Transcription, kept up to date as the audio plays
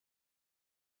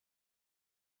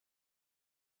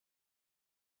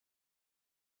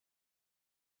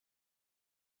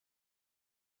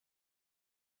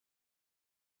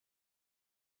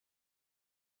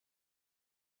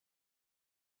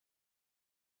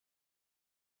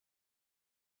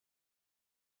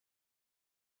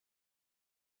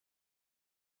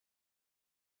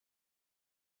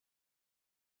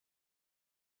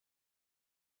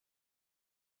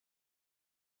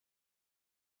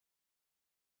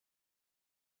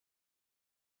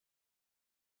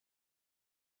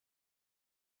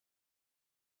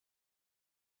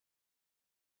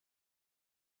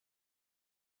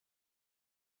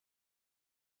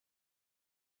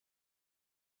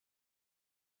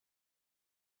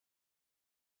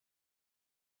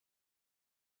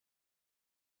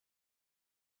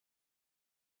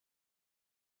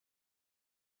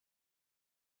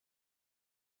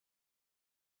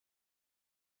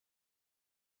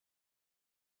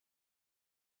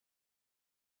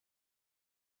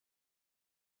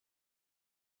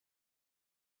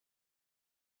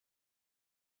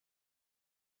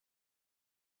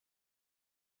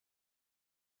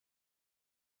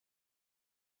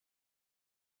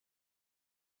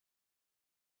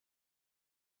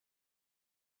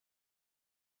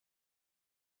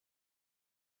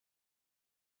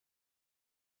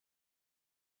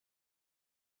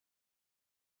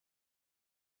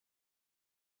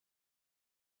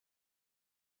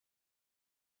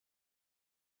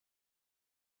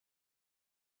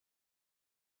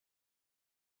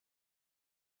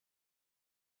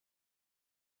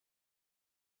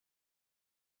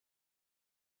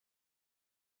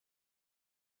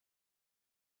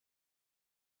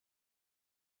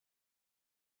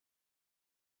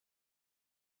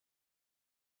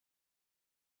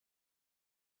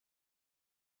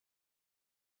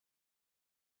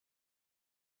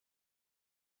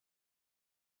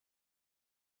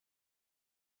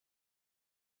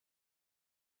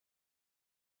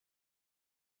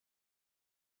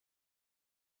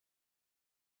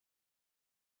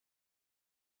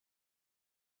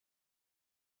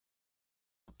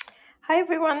Hi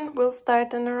everyone, we'll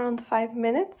start in around 5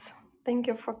 minutes. Thank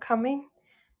you for coming.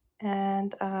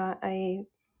 And I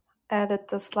added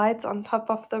the slides on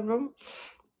top of the room,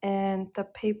 and the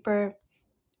paper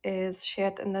is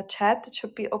shared in the chat. It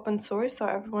should be open source, so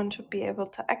everyone should be able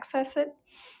to access it.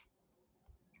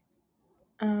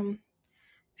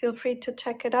 Feel free to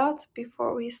check it out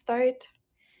before we start,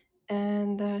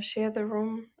 and share the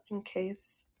room in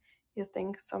case you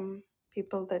think some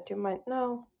people that you might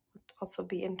know would also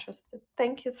be interested.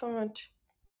 Thank you so much.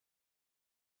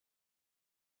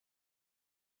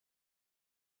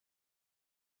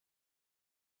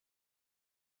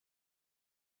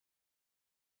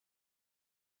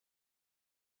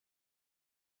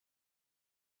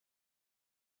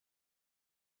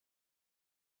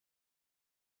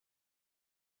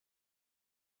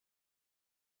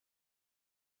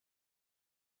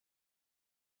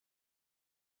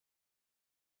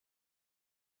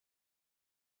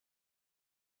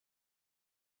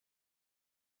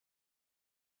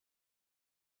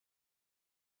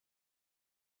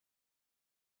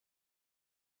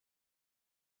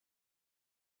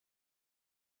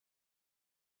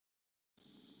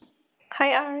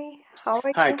 Hi Ari, how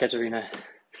are Hi, you? Katerina.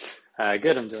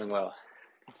 Good, I'm doing well.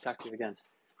 Good to talk to you again.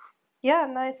 Yeah,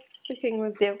 nice speaking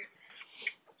with you.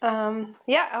 I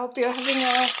hope you're having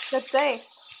a good day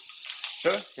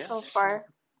Sure, yeah. so far.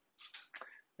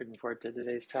 Looking forward to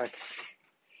today's talk.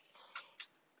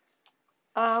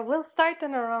 We'll start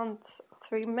in around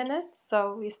 3 minutes,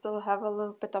 so we still have a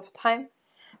little bit of time.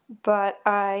 But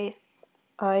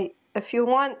if you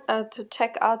want to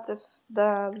check out if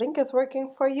the link is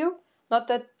working for you, not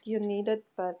that you need it,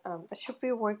 but it should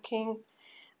be working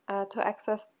to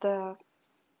access the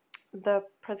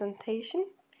presentation.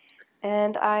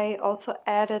 And I also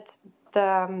added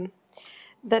the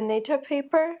nature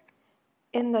paper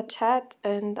in the chat,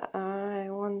 and I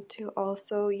want to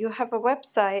also, you have a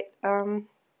website,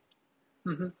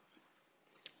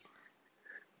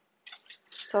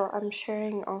 so I'm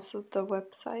sharing also the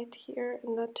website here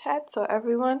in the chat, so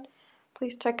everyone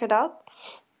please check it out.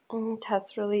 It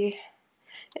has really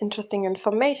interesting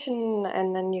information,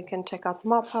 and then you can check out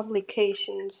more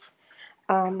publications,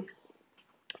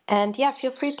 and yeah,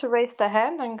 feel free to raise the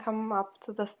hand and come up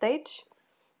to the stage,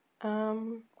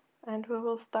 and we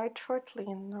will start shortly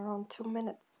in around 2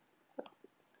 minutes. So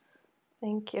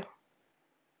thank you.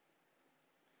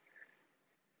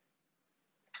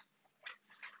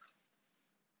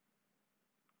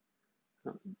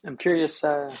 I'm curious,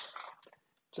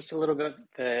 just a little bit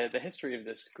the history of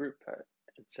this group.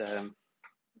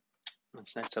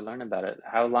 It's nice to learn about it.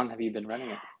 How long have you been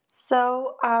running it?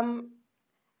 So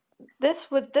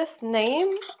this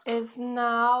name is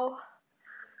now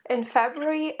in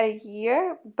February a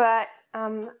year, but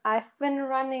I've been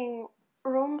running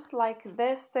rooms like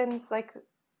this since like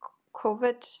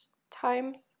COVID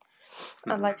times,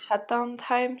 like shutdown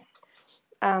times.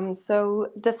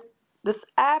 So this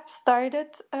app started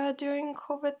during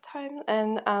COVID time,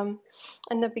 and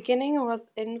in the beginning it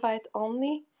was invite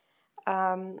only,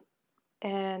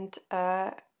 and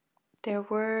there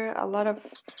were a lot of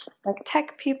like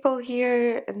tech people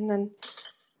here, and then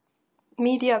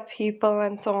media people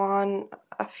and so on,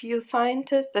 a few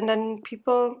scientists, and then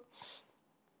people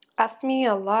asked me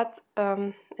a lot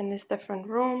in these different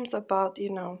rooms about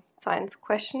science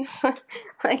questions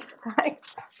like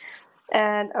facts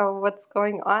and what's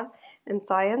going on in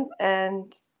science,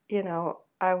 and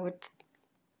I would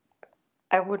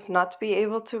not be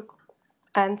able to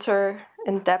answer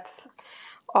in depth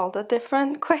all the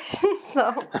different questions,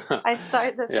 so I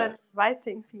started then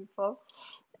inviting people.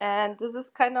 And this is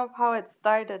kind of how it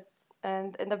started.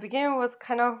 And in the beginning, it was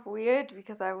kind of weird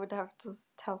because I would have to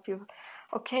tell people,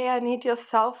 okay, I need your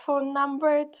cell phone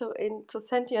number to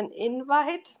send you an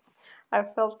invite. I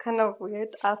felt kind of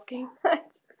weird asking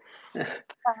that.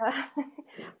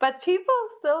 But people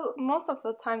still, most of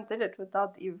the time, did it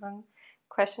without even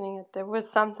questioning it. There was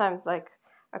sometimes like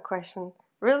a question,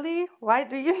 really? Why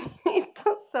do you need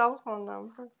the cell phone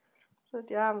number? I said,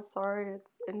 yeah, I'm sorry, it's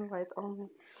invite only.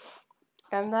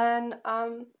 And then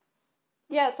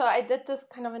so I did this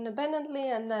kind of independently,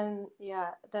 and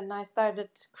then I started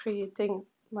creating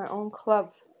my own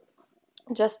club,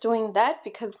 just doing that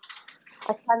because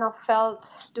I kind of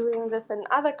felt doing this in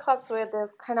other clubs where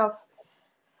there's kind of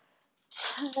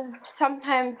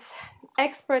sometimes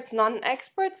experts,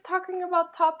 non-experts talking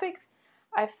about topics,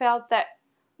 I felt that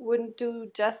wouldn't do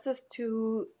justice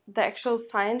to the actual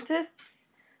scientists.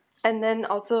 And then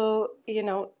also,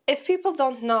 if people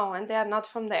don't know and they are not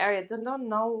from the area, they don't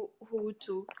know who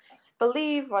to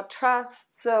believe or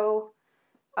trust. So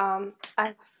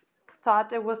I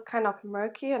thought it was kind of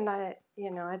murky, and I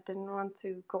I didn't want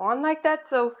to go on like that.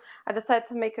 So I decided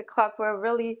to make a club where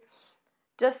really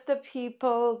just the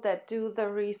people that do the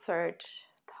research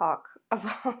talk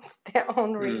about their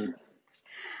own research.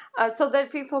 So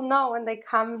that people know when they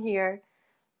come here,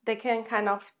 they can kind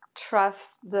of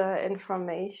trust the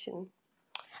information.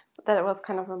 That was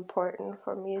kind of important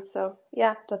for me. So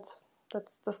yeah, that's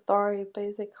the story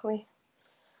basically.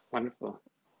 Wonderful.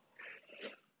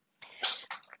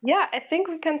 Yeah, I think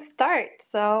we can start.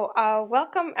 So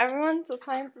welcome everyone to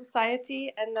Science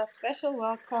Society, and a special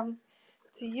welcome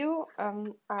to you, Ari.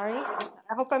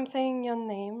 I hope I'm saying your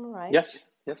name right. Yes.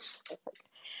 Perfect.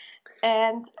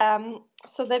 And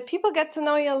so that people get to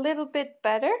know you a little bit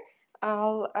better,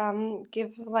 I'll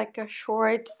give like a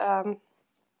short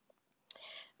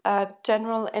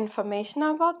general information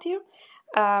about you.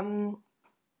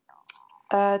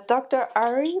 Dr.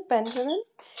 Ari Benjamin,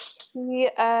 he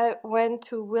went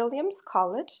to Williams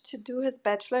College to do his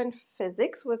bachelor in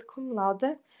physics with cum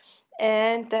laude,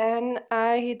 and then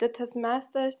he did his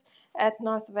master's at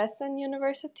Northwestern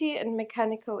University in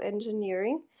mechanical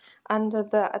engineering under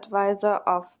the advisor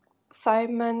of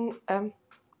Simon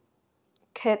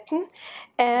Ketten,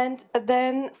 and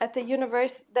then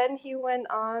then he went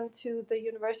on to the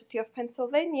University of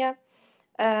Pennsylvania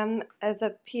as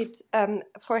a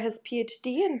for his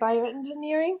PhD in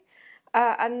bioengineering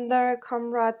under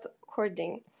Comrade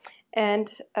Cording, and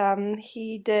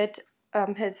he did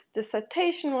his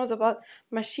dissertation was about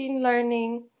machine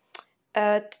learning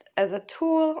as a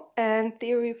tool and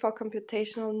theory for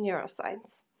computational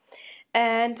neuroscience.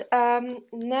 And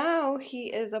now he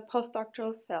is a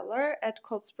postdoctoral fellow at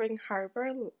Cold Spring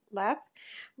Harbor Lab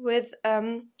with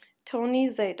Tony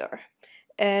Zador.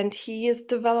 And he is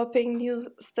developing new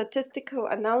statistical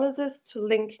analysis to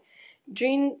link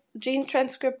gene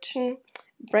transcription,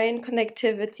 brain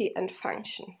connectivity, and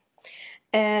function.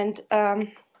 And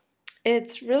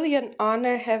it's really an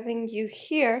honor having you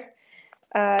here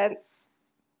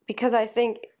because I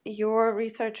think your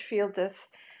research field is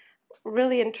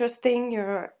really interesting.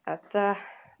 You're at the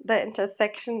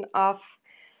intersection of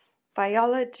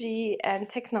biology and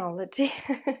technology.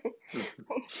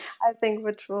 I think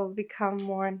which will become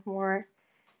more and more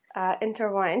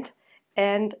intertwined.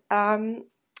 And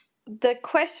the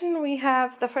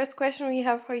first question we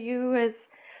have for you is,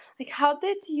 like, how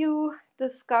did you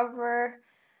discover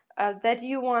that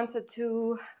you wanted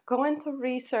to go into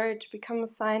research, become a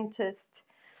scientist?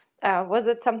 Was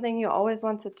it something you always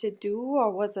wanted to do,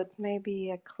 or was it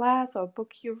maybe a class or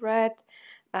book you read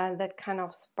that kind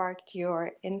of sparked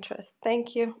your interest?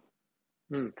 Thank you.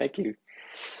 Thank you.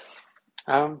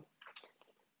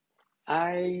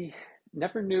 I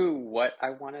never knew what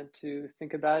I wanted to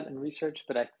think about in research,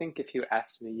 but I think if you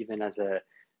asked me even as a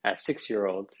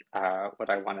 6-year-old what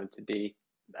I wanted to be,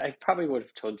 I probably would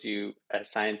have told you a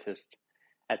scientist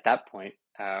at that point.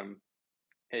 I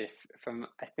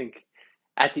think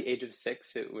at the age of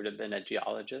 6, it would have been a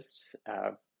geologist.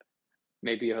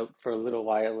 Maybe for a little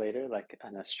while later, like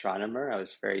an astronomer. I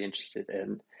was very interested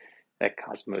in the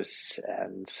cosmos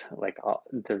and like all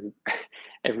the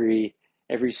every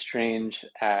strange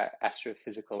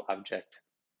astrophysical object.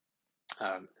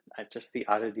 Just the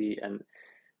oddity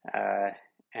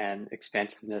and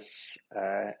expansiveness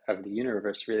of the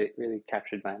universe really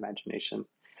captured my imagination.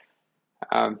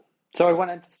 So I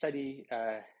wanted to study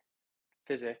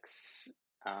physics,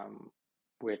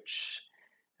 which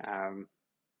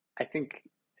I think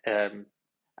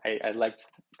I liked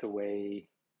the way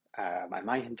my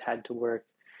mind had to work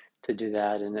to do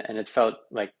that, and it felt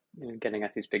like getting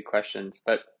at these big questions.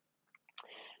 But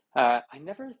I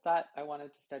never thought I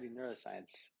wanted to study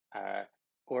neuroscience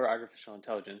or artificial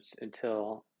intelligence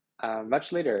until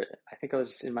much later. I think I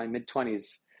was in my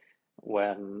mid-20s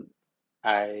when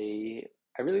I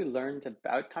really learned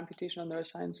about computational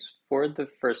neuroscience for the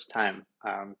first time,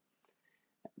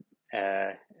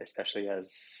 especially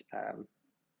as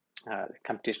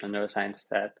computational neuroscience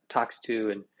that talks to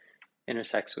and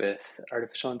intersects with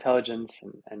artificial intelligence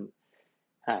and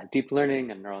deep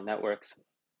learning and neural networks.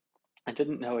 I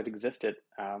didn't know it existed.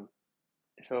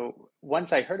 So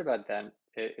once I heard about that,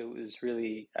 it was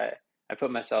really, I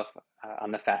put myself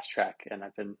on the fast track, and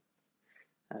I've been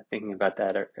thinking about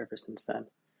that ever since then.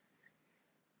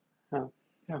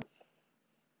 Yeah.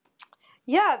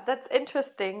 Yeah, that's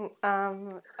interesting.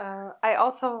 I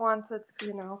also wanted,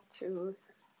 to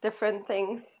different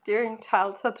things during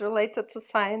childhood related to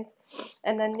science,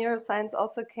 and then neuroscience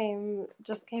also came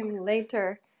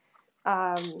later.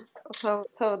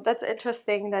 So that's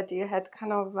interesting that you had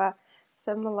kind of a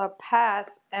similar path,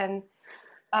 and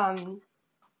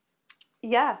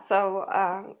yeah, so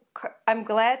I'm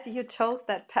glad you chose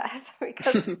that path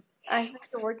because I think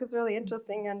the work is really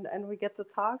interesting, and we get to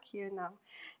talk here now.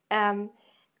 Um,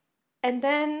 and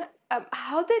then,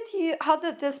 how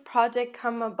did this project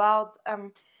come about?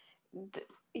 d-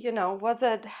 was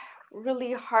it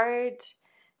really hard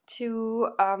to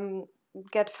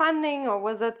get funding, or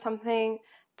was it something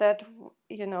that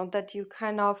that you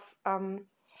kind of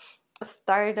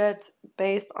started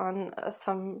based on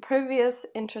some previous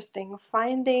interesting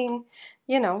finding?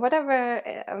 Whatever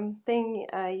thing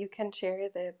you can share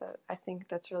there, that I think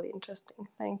that's really interesting.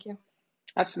 Thank you.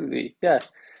 Absolutely, yeah.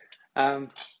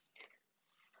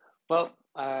 Well,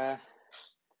 I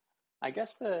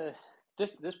guess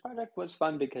this project was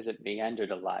fun because it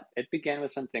meandered a lot. It began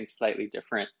with something slightly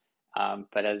different,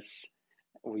 but as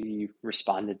we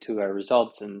responded to our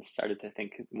results and started to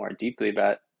think more deeply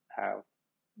about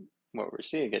what we're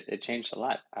seeing, it changed a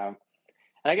lot. And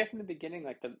I guess in the beginning,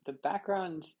 like the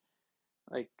background,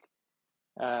 like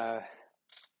uh,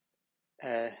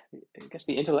 I guess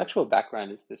the intellectual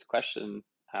background is this question,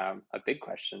 a big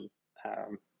question,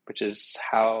 which is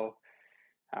how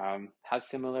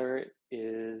similar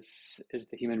is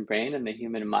the human brain and the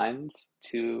human minds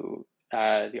to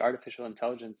the artificial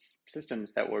intelligence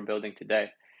systems that we're building today?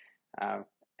 Uh,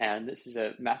 and this is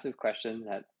a massive question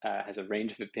that has a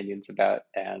range of opinions about,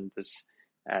 and this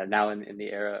now in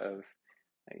the era of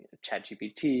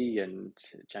ChatGPT and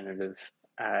generative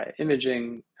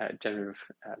generative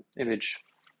image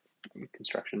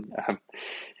construction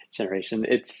generation,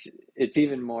 it's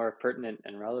even more pertinent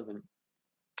and relevant.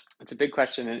 It's a big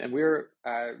question, and we're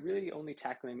really only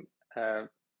tackling a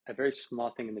very small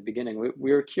thing in the beginning.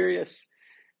 We were curious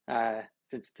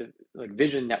since the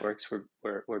vision networks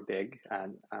were big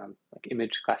and like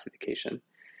image classification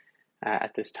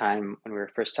at this time when we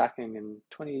were first talking in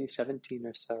 2017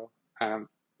 or so.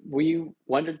 We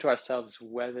wondered to ourselves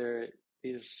whether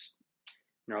these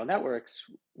neural networks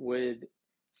would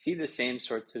see the same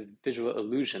sorts of visual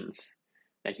illusions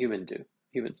that humans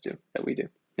do, that we do,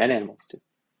 that animals do.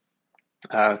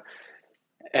 Or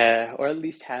at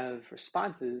least have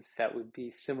responses that would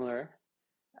be similar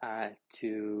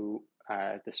to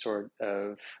the sort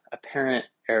of apparent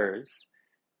errors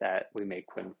that we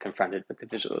make when confronted with the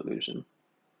visual illusion.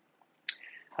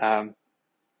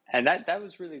 And that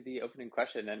was really the opening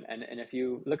question. And if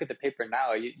you look at the paper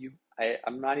now,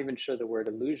 I'm not even sure the word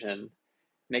illusion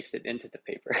makes it into the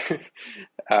paper.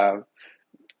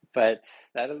 But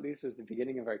that at least was the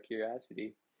beginning of our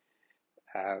curiosity.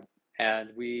 And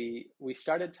we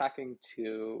started talking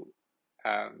to,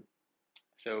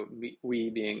 so we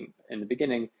being in the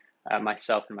beginning,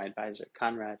 myself and my advisor,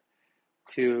 Conrad,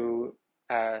 to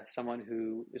someone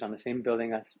who is on the same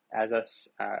building as us,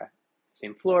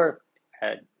 same floor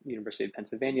at University of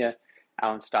Pennsylvania,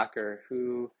 Alan Stocker,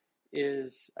 who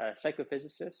is a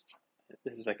psychophysicist.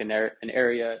 This is like an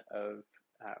area of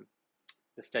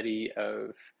the study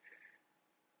of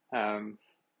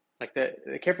like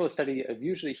the careful study of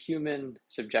usually human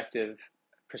subjective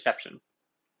perception,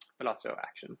 but also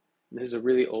action. This is a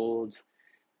really old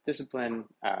discipline.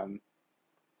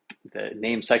 The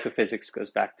name psychophysics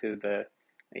goes back to the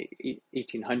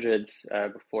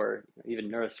 1800s, before even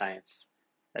neuroscience.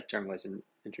 That term wasn't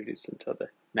introduced until the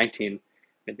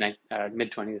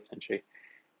mid 20th century.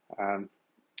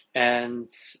 And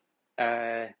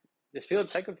this field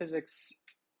of psychophysics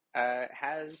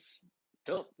has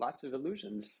built lots of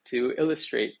illusions to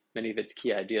illustrate many of its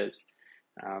key ideas.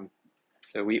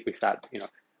 So we thought,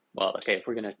 well, okay, if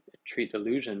we're going to treat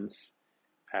illusions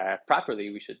properly,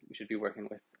 we should be working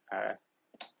with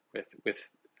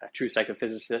a true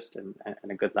psychophysicist and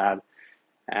a good lab,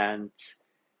 and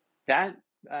that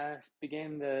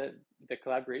began the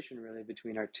collaboration really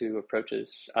between our two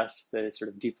approaches, us, the sort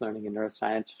of deep learning and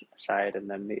neuroscience side, and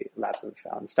then the lab of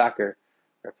Alan Stocker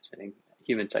representing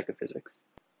human psychophysics.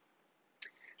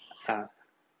 Yeah.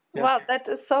 Wow, that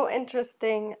is so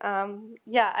interesting. That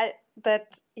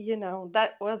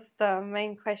was the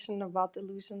main question about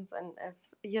illusions, and if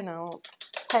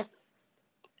tech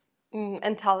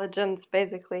intelligence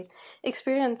basically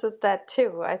experiences that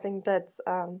too. I think that's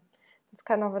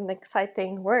kind of an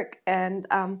exciting work, and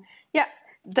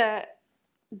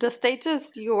the stage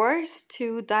is yours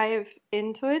to dive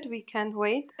into it. We can't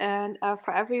wait. And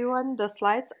for everyone, the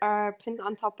slides are pinned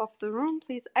on top of the room.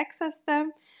 Please access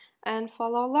them and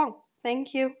follow along.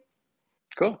 Thank you.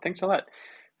 Cool. Thanks a lot.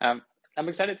 I'm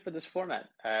excited for this format.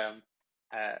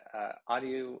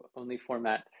 Audio only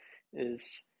format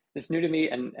is new to me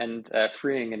and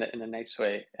freeing in a nice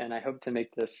way. And I hope to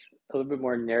make this a little bit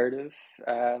more narrative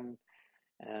and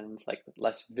like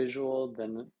less visual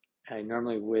than I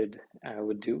normally would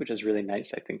do, which is really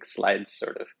nice. I think slides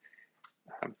sort of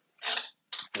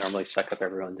normally suck up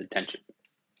everyone's attention.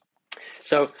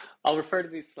 So I'll refer to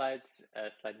these slides,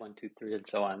 slide 1, 2, 3, and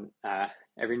so on,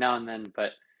 every now and then,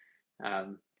 but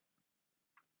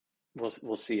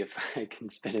we'll see if I can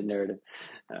spin a narrative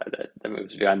that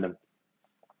moves beyond them.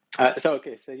 So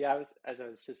yeah, as I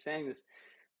was just saying, this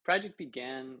project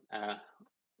began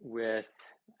with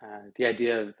the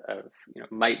idea of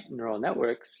might neural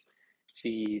networks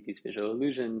see these visual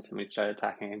illusions, and we started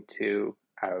talking to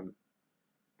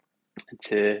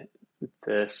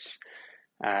this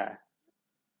to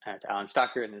Alan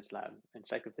Stocker in his lab in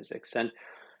psychophysics, and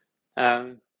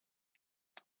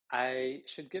I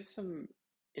should give some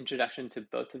introduction to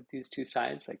both of these two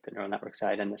sides, like the neural network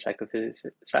side and the psychophysics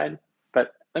side.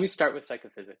 But let me start with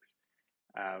psychophysics,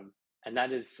 and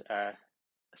that is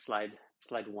slide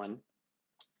 1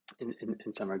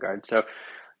 in some regard. So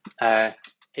a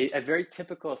very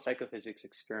typical psychophysics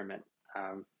experiment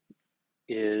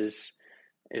is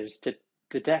to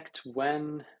detect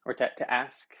when, or to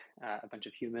ask a bunch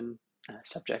of human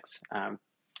subjects, so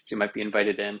you might be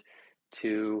invited in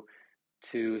to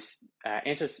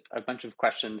answer a bunch of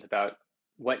questions about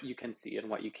what you can see and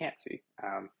what you can't see.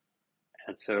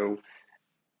 And so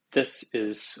this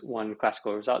is one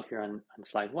classical result here on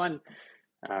slide 1,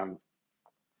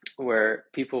 where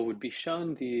people would be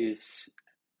shown these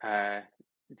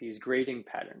grading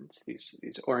patterns,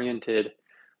 these oriented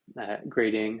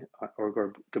grading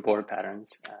or Gabor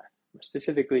patterns, more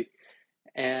specifically,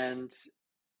 and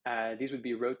these would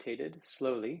be rotated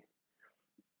slowly,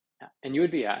 and you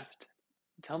would be asked,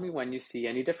 tell me when you see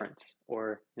any difference,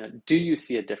 or do you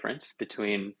see a difference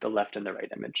between the left and the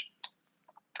right image?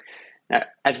 Now,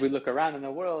 as we look around in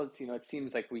the world, it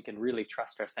seems like we can really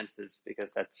trust our senses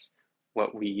because that's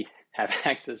what we have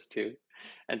access to.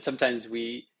 And sometimes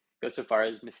we go so far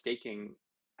as mistaking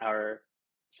our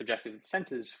subjective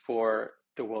senses for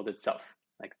the world itself.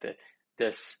 Like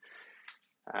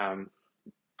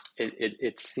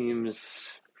it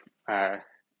seems the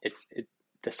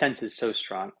sense is so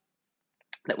strong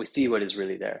that we see what is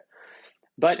really there.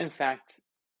 But in fact,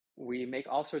 we make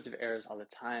all sorts of errors all the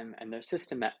time, and they're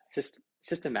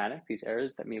systematic, these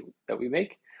errors that we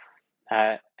make,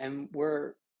 and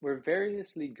we're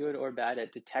variously good or bad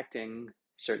at detecting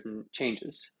certain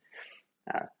changes.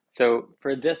 So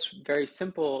for this very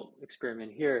simple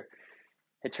experiment here,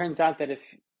 it turns out that if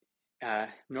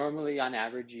normally on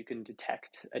average you can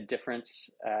detect a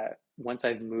difference once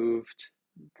I've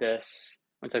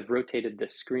rotated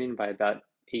this screen by about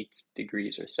 8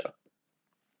 degrees or so.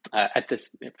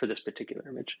 For this particular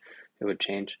image, it would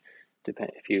change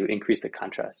if you increase the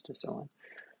contrast or so on.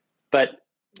 But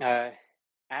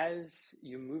as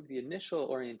you move the initial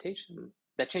orientation,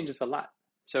 that changes a lot.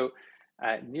 So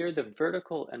near the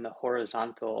vertical and the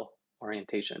horizontal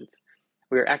orientations,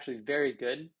 we are actually very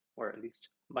good, or at least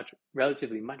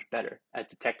relatively much better at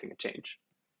detecting a change.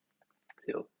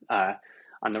 So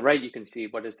on the right, you can see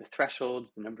what is the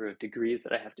threshold, the number of degrees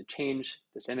that I have to change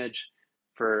this image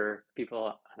for people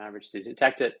on average to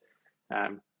detect it.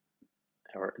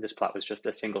 Or this plot was just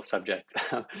a single subject,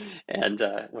 and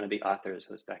one of the authors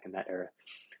was back in that era.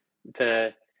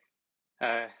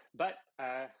 But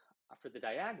for the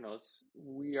diagonals,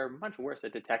 we are much worse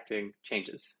at detecting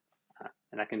changes,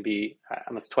 and that can be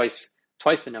almost twice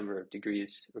the number of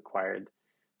degrees required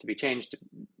to be changed,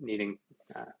 needing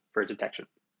for detection.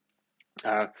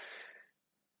 Now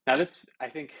I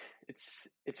think it's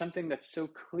something that's so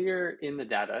clear in the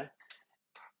data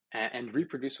and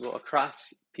reproducible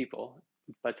across people,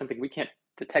 but something we can't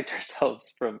detect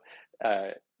ourselves from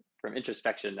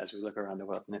introspection as we look around the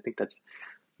world. And I think that's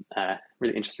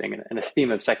really interesting and a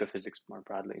theme of psychophysics more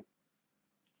broadly.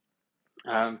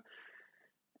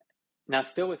 Now,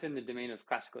 still within the domain of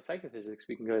classical psychophysics,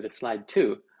 we can go to slide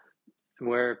 2,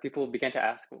 where people began to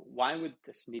ask, why would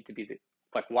this need to be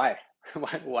why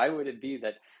would it be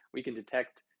that we can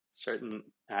detect certain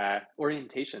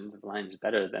orientations of lines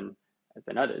better than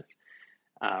others?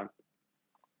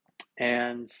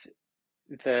 And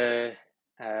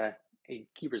a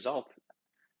key result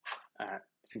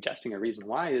suggesting a reason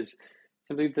why is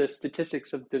simply the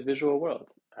statistics of the visual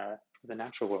world, the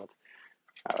natural world.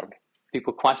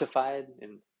 People quantified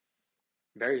in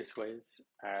various ways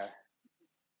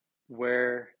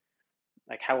where,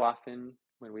 like, how often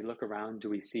when we look around do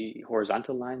we see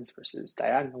horizontal lines versus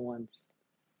diagonal ones.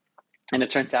 And it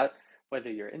turns out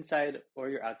whether you're inside or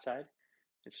you're outside,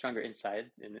 it's stronger inside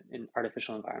in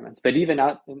artificial environments. But even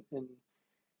out in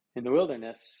the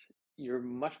wilderness, you're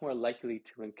much more likely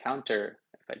to encounter,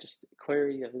 if I just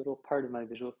query a little part of my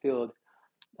visual field,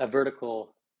 a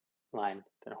vertical line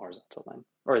than a horizontal line,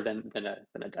 or than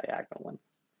a diagonal one.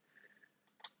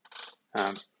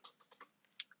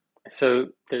 So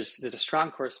there's a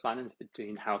strong correspondence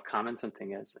between how common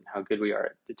something is and how good we are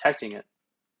at detecting it.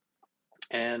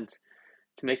 And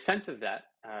to make sense of that,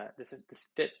 this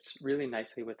fits really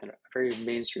nicely within a very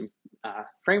mainstream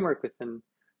framework within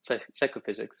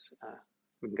psychophysics.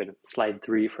 We can go to slide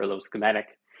 3 for a little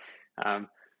schematic.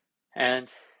 And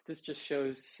this just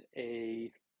shows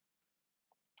a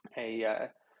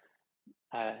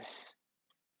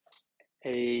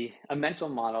mental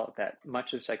model that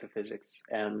much of psychophysics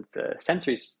and the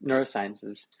sensory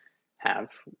neurosciences have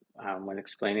when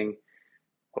explaining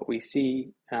what we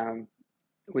see,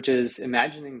 which is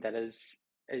imagining that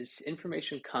as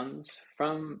information comes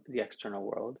from the external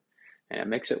world and it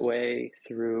makes its way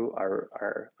through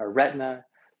our retina,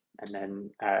 and then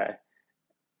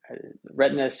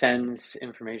retina sends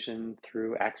information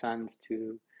through axons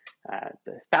to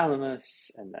the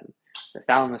thalamus, and then the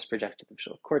thalamus projects to the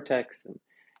visual cortex,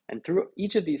 and through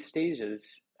each of these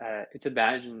stages, it's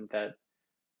imagined that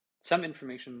some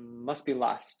information must be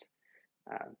lost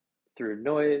through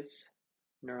noise.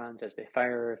 Neurons, as they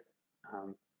fire,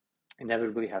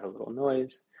 inevitably have a little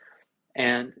noise,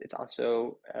 and it's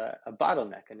also a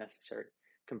bottleneck, a necessary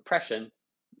compression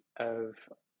of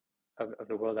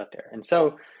the world out there. And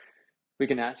so we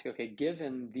can ask, okay,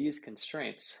 given these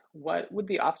constraints, what would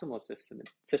the optimal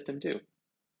system do?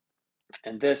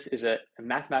 And this is a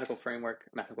mathematical framework,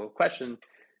 a mathematical question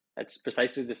that's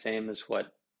precisely the same as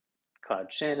what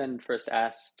Claude Shannon first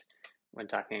asked when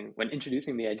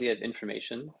introducing the idea of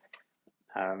information.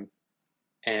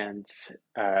 And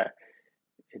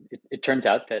it turns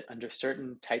out that under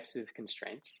certain types of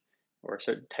constraints or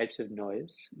certain types of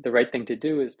noise, the right thing to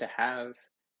do is to have,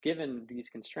 given these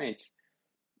constraints,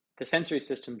 the sensory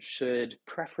system should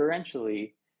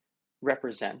preferentially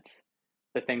represent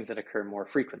the things that occur more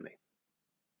frequently.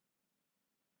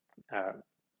 That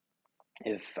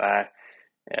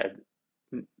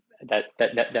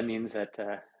means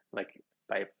that like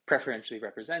by preferentially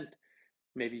represent,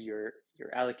 maybe you're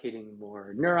allocating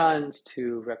more neurons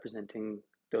to representing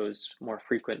those more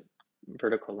frequent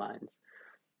vertical lines,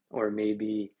 or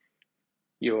maybe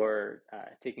you're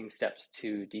taking steps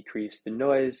to decrease the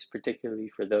noise, particularly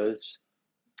for those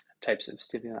types of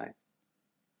stimuli.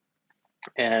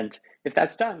 And if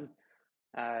that's done,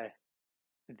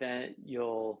 then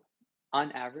you'll,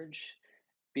 on average,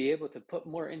 be able to put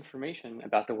more information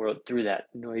about the world through that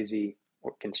noisy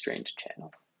or constrained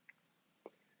channel.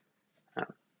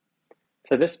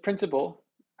 So this principle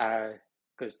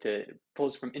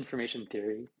pulls from information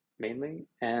theory mainly,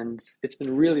 and it's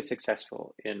been really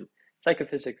successful in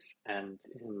psychophysics and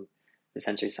in the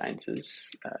sensory sciences,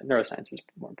 neurosciences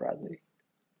more broadly.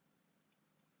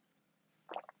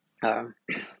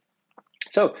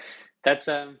 So that's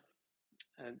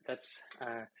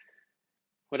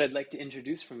what I'd like to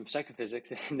introduce from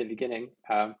psychophysics in the beginning.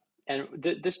 And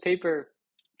this paper,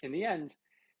 in the end,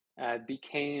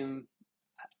 became,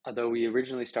 although we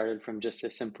originally started from just a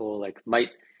simple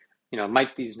might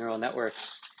these neural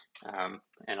networks,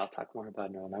 and I'll talk more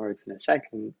about neural networks in a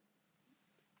second,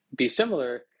 be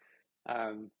similar.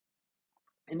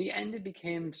 In the end, it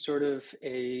became sort of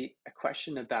a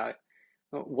question about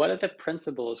what are the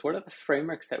principles, what are the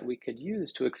frameworks that we could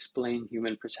use to explain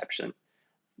human perception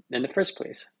in the first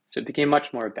place. So it became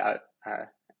much more about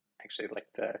actually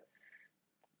the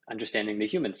understanding the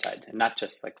human side, and not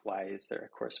just why is there a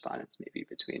correspondence maybe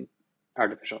between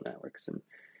artificial networks and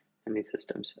these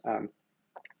systems.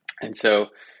 And so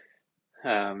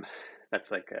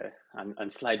that's on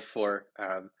slide 4.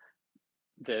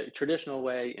 The traditional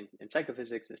way in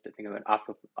psychophysics is to think about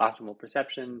optimal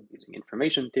perception using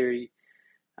information theory,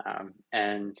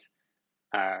 and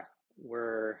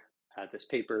where this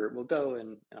paper will go,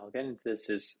 and I'll get into this,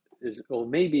 is well,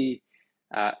 maybe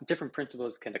different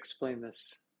principles can explain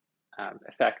this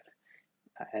effect,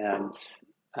 and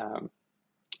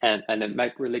it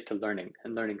might relate to learning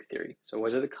and learning theory. So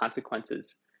what are the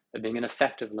consequences of being an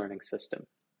effective learning system?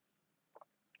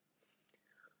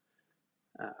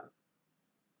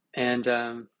 And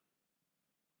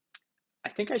I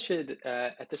think I should,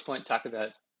 at this point, talk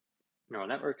about neural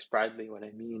networks broadly, what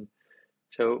I mean.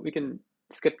 So we can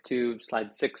skip to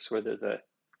slide 6, where there's a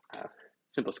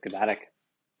simple schematic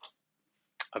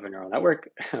of a neural network.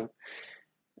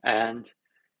 And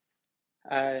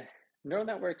neural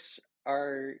networks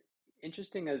are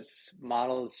interesting as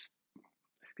models,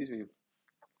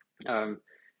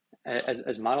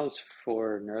 as models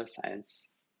for neuroscience.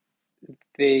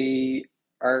 They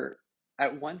are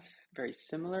at once very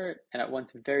similar and at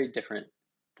once very different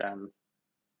than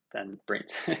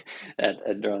brains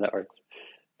and neural networks.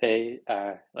 They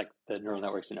like the neural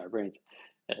networks in our brains,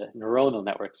 neuronal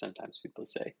networks, sometimes people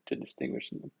say, to distinguish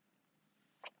them.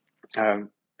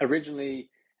 originally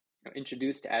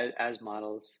introduced as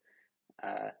models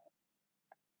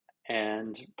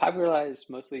and popularized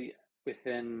mostly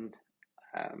within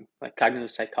like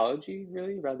cognitive psychology,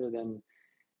 really, rather than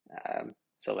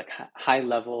so like high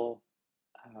level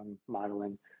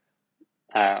modeling,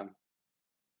 and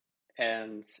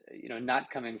not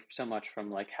coming so much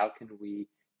from like how can we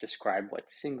describe what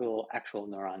single actual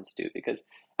neurons do, because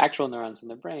actual neurons in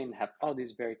the brain have all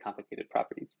these very complicated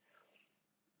properties.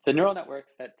 The neural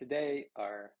networks that today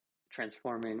are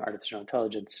transforming artificial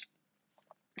intelligence,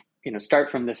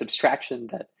 start from this abstraction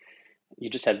that you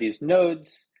just have these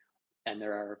nodes, and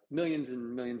there are millions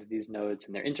and millions of these nodes,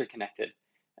 and they're interconnected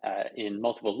in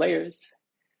multiple layers.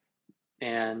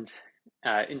 And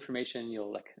information,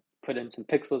 you'll like put in some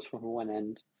pixels from one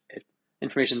end.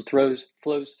 Information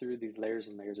flows through these layers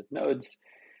and layers of nodes,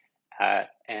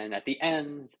 and at the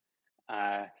end,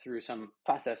 through some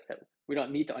process that we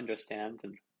don't need to understand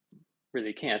and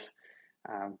really can't,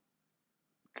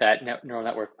 that neural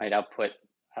network might output,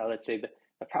 let's say, the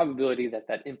probability that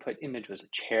that input image was a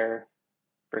chair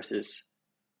versus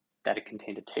that it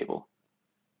contained a table.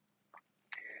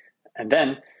 And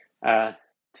then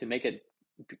to make it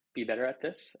be better at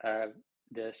this,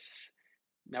 this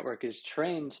network is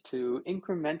trained to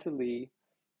incrementally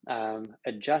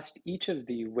adjust each of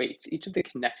the weights, each of the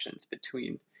connections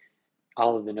between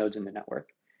all of the nodes in the network.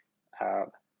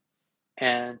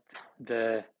 And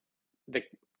there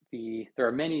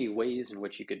are many ways in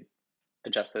which you could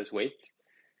adjust those weights.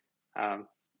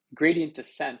 Gradient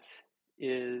descent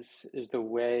is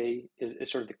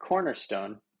sort of the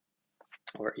cornerstone,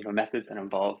 or methods that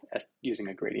involve using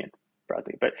a gradient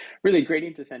broadly. But really,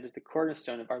 gradient descent is the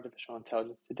cornerstone of artificial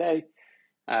intelligence today.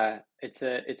 It's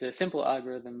a simple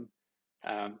algorithm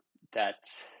that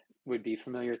would be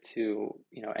familiar to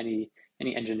any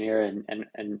engineer, and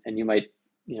you might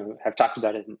have talked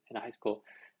about it in a high school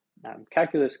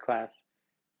calculus class,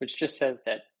 which just says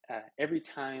that every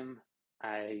time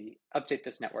I update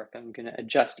this network, I'm going to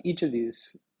adjust each of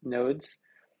these nodes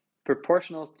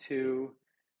proportional to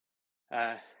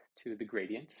the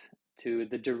gradient, to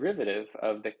the derivative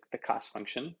of the cost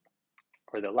function,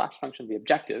 or the loss function, the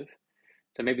objective.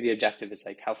 So maybe the objective is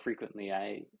like how frequently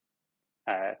I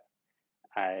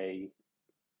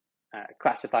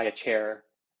classify a chair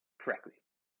correctly,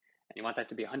 and you want that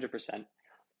to be 100%.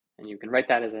 And you can write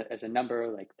that as a number,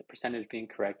 like the percentage being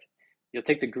correct. You'll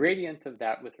take the gradient of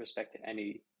that with respect to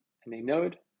any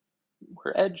node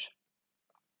or edge,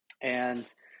 and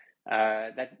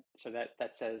that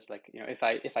says, like, if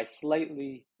I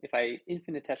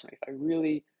infinitesimally, if I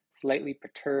really slightly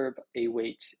perturb a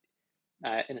weight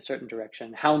in a certain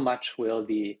direction, how much will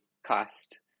the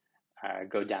cost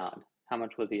go down? How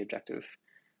much will the objective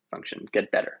function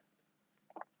get better?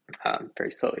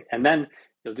 Very slowly. And then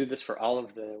you'll do this for all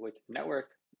of the weights of the network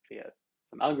via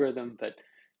some algorithm, but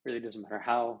really doesn't matter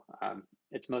how.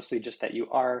 It's mostly just that you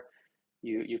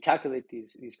calculate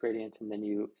these gradients, and then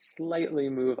you slightly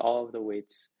move all of the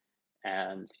weights,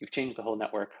 and you've changed the whole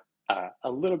network a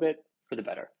little bit for the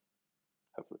better,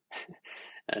 hopefully.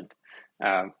 And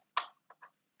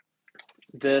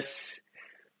this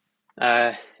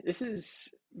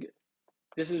is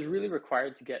really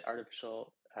required to get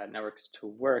artificial networks to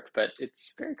work, but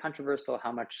it's very controversial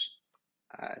how much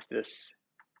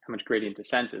gradient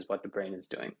descent is what the brain is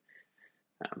doing.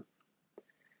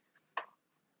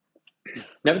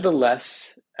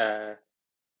 Nevertheless,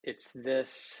 it's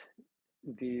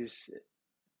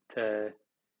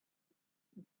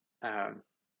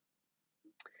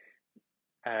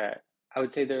I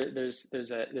would say there's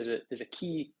a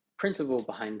key principle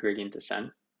behind gradient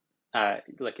descent,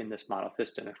 like in this model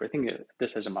system, if we're thinking of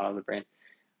this as a model of the brain,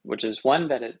 which is one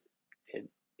that it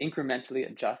incrementally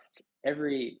adjusts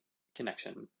every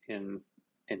connection in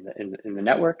the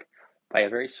network by a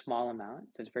very small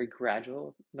amount. So it's a very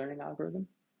gradual learning algorithm.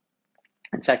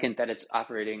 And second, that it's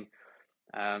operating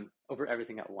over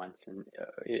everything at once in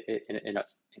a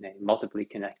multiply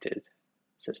connected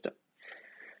system.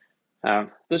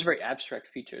 Those are very abstract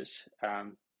features,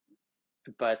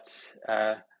 but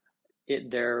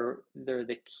they're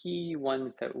the key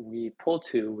ones that we pull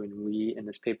to when we, in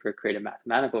this paper, create a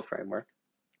mathematical framework.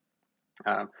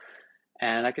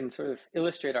 And I can sort of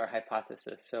illustrate our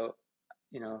hypothesis. So,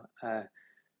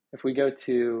 if we go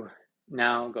to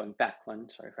now, going back one,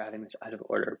 sorry for having this out of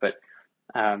order, but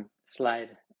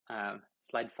slide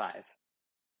 5.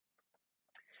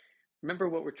 Remember,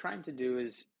 what we're trying to do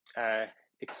is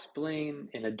explain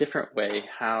in a different way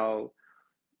how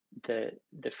the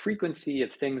frequency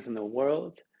of things in the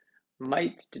world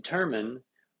might determine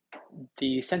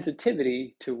the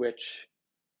sensitivity to which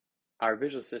our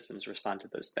visual systems respond to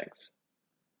those things.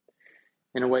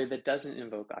 in a way that doesn't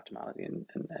invoke optimality and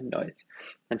noise.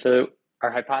 And so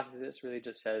our hypothesis really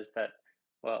just says that,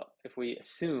 well, if we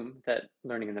assume that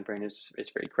learning in the brain is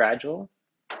very gradual,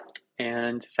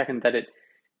 and second, that it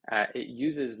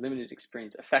uses limited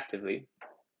experience effectively,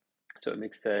 so it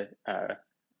makes it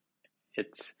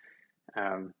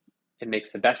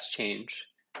makes the best change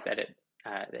that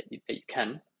you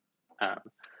can, um,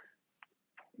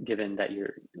 given that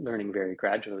you're learning very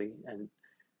gradually, and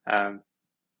um,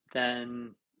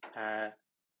 then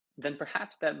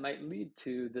perhaps that might lead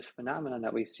to this phenomenon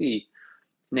that we see,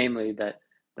 namely that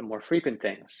the more frequent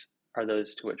things are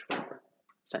those to which we're more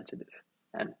sensitive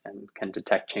and can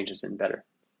detect changes in better.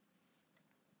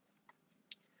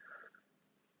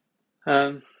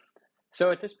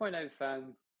 So at this point,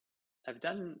 I've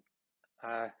done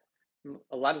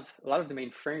a lot of the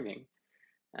main framing,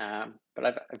 but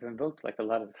I've invoked like a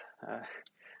lot of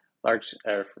large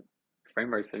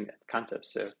frameworks and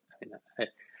concepts. So I mean,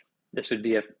 this would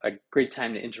be a great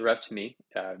time to interrupt me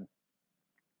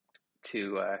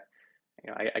to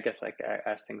I guess like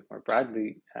ask things more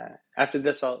broadly. After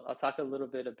this, I'll talk a little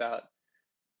bit about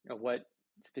what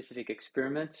specific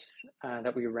experiments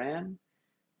that we ran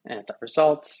and the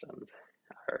results, and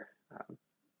our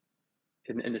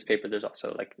in this paper there's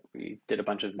also like we did a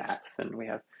bunch of math, and we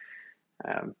have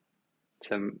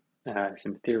some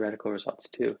theoretical results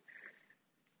too.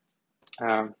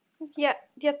 Yeah,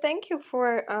 thank you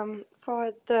for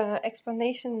the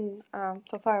explanation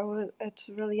so far. It's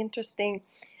really interesting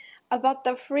about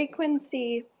the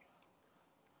frequency.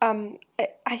 I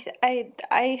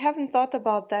haven't thought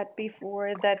about that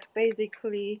before, that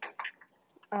basically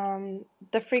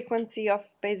the frequency of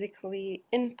basically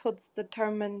inputs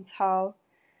determines how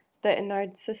the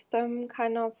inert system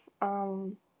kind of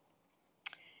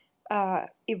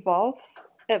evolves.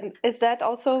 Is that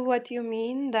also what you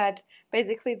mean, that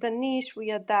basically the niche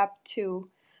we adapt to,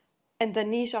 and the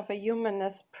niche of a human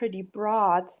is pretty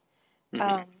broad?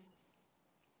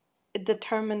 It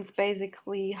determines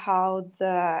basically how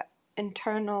the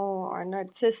internal or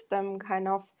inert system kind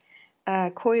of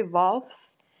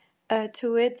co-evolves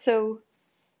to it. So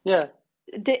yeah,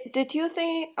 did you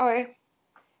think, or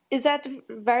is that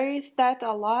varies that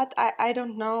a lot? I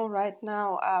don't know right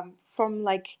now, from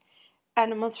like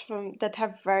animals from that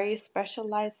have very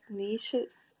specialized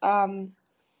niches.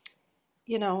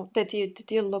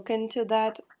 Did you look into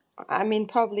that? I mean,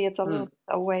 probably it's a little bit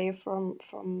away from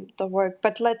the work,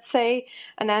 but let's say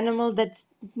an animal that's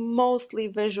mostly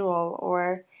visual,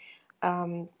 or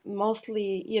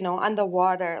mostly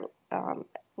underwater,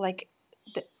 like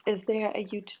is there a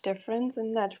huge difference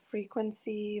in that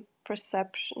frequency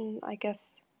perception, I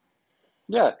guess?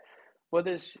 yeah. Well,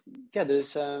 there's I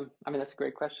mean, that's a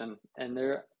great question, and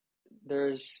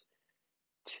there's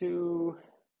two.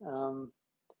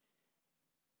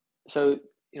 So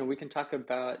we can talk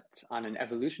about on an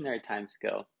evolutionary time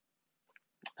scale.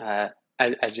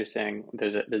 As you're saying,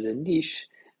 there's a niche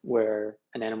where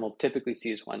an animal typically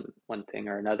sees one thing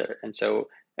or another, and so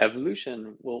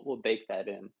evolution will bake that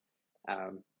in,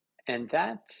 and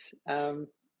that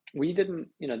we didn't.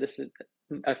 This is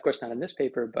of course not in this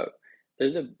paper, but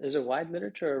there's a wide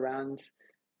literature around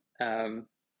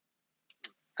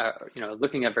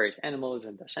looking at various animals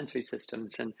and their sensory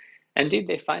systems, and indeed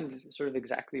they find sort of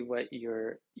exactly what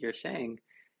you're saying,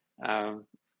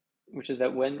 which is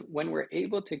that when we're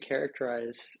able to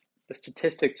characterize the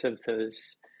statistics of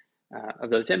those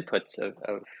inputs of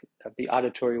the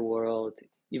auditory world,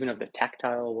 even of the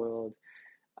tactile world,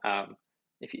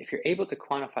 if you're able to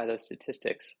quantify those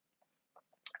statistics,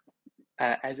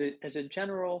 as a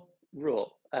general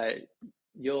rule,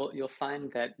 you'll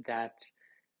find that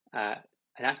an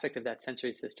aspect of that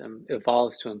sensory system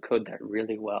evolves to encode that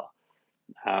really well.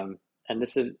 And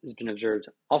this has been observed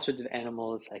all sorts of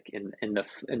animals, like in the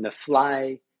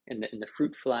fly, in the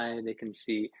fruit fly. They can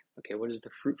see, okay, what does the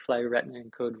fruit fly retina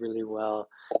encode really well,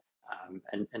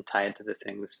 and tie it to the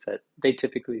things that they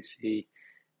typically see.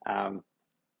 And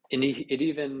it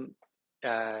even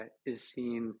is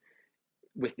seen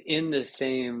within the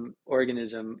same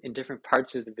organism in different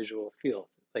parts of the visual field.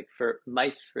 Like for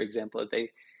mice, for example,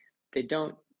 they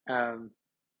don't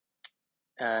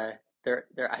their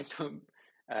eyes don't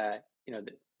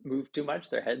move too much.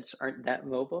 Their heads aren't that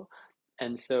mobile,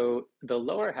 and so the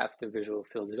lower half of the visual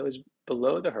field is always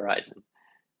below the horizon,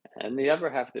 and the upper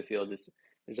half of the field is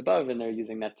above, and they're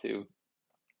using that to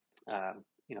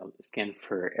scan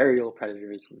for aerial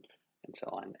predators and so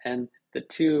on. And the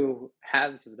two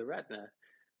halves of the retina,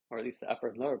 or at least the upper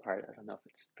and lower part, I don't know if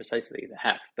it's precisely the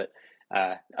half, but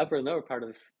the upper and lower part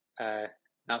of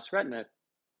mouse retina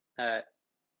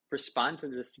respond to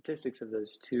the statistics of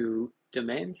those two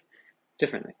domains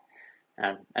differently.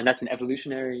 And that's an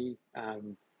evolutionary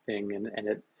thing,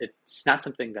 and it's not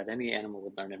something that any animal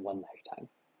would learn in one lifetime.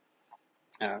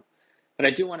 But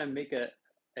I do want to make a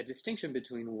distinction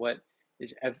between what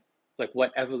is like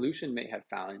what evolution may have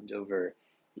found over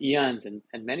eons and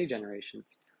many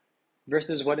generations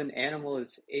versus what an animal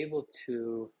is able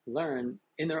to learn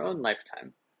in their own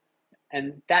lifetime.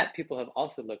 And that people have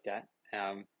also looked at.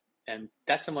 And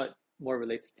that somewhat more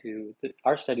relates to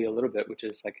our study a little bit, which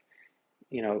is like,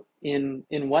 in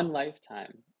one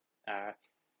lifetime, uh,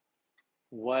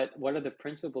 what are the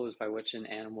principles by which an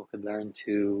animal could learn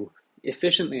to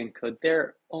efficiently encode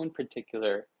their own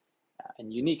particular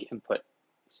and unique input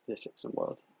statistics in the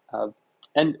world?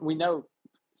 And we know,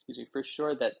 excuse me, for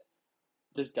sure that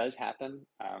this does happen.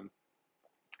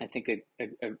 I think a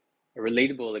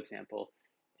relatable example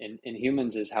in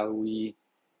humans is how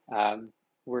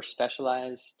we're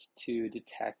specialized to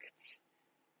detect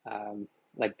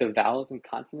like the vowels and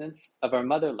consonants of our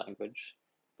mother language,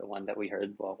 the one that we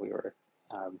heard while we were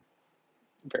um,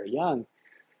 very young,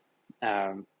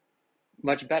 um,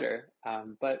 much better.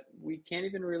 But we can't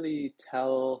even really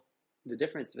tell the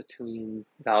difference between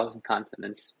vowels and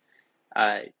consonants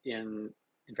in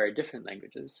very different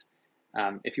languages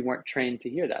if you weren't trained to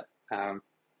hear that,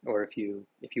 or if you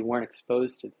weren't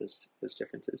exposed to those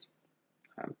differences.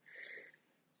 Um,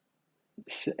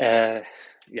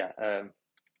 yeah,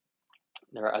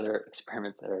 there are other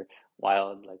experiments that are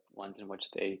wild, like ones in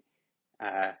which they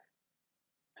uh,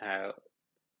 uh,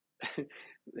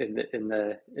 in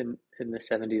the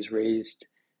 70s raised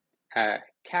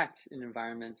cats in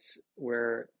environments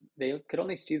where they could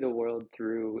only see the world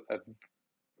through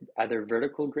either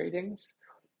vertical gratings,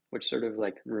 which sort of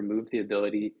like remove the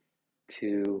ability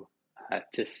to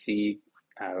see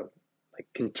like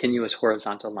continuous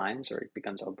horizontal lines, or it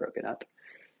becomes all broken up.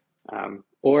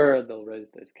 Or they'll raise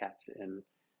those cats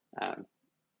um,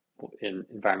 in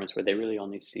environments where they really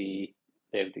only see,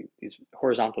 they have these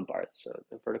horizontal bars, so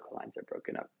the vertical lines are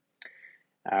broken up.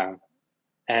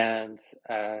 And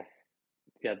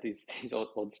yeah, these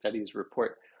old studies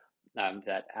report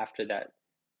that after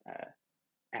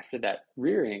that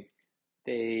rearing,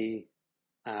 they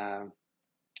um,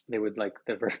 they would like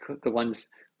the ones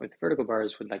with vertical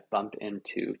bars would like bump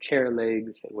into chair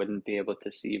legs. They wouldn't be able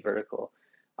to see vertical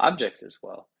objects as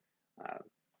well, um,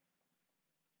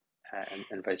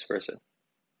 and vice versa.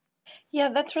 Yeah,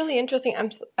 that's really interesting.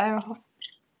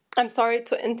 I'm sorry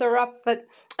to interrupt, but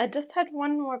I just had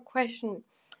one more question.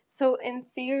 So, in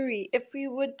theory, if we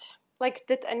would, like,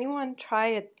 did anyone try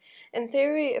it? In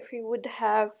theory, if we would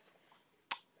have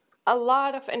a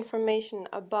lot of information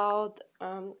about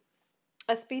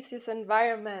a species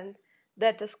environment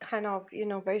that is kind of,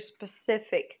 very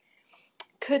specific,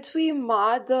 could we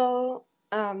model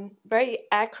very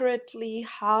accurately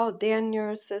how their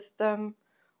nervous system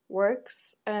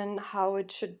works and how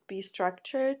it should be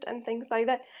structured and things like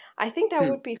that? I think that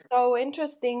Hmm. would be so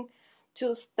interesting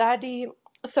to study.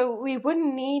 So we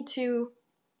wouldn't need to,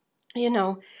 you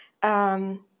know,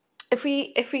 if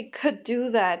we could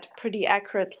do that pretty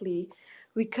accurately,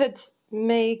 we could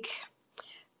make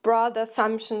broad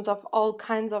assumptions of all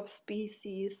kinds of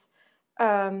species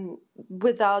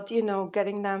without,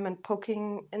 getting them and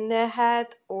poking in their head,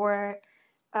 or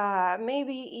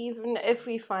maybe even if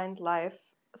we find life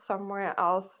somewhere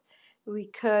else, we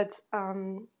could,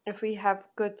 if we have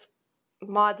good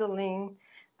modeling,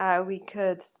 we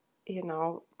could,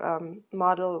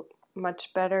 model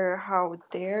much better how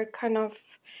their kind of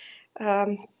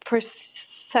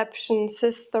perception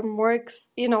system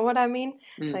works. You know what I mean?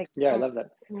 Like, Yeah, I love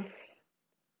that.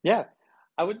 Yeah,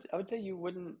 I would say you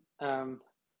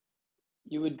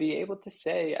would be able to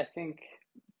say, I think,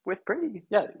 with pretty,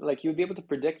 yeah, like you would be able to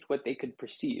predict what they could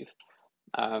perceive.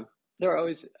 Um, there are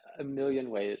always a million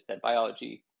ways that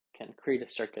biology can create a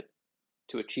circuit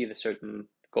to achieve a certain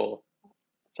goal.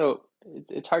 So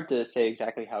it's hard to say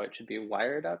exactly how it should be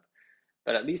wired up,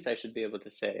 but at least I should be able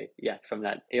to say, yeah, from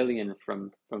that alien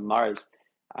from Mars,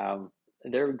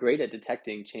 they're great at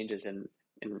detecting changes in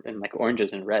like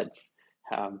oranges and reds,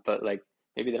 but like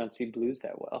maybe they don't see blues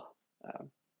that well,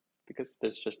 because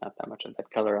there's just not that much of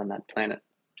that color on that planet.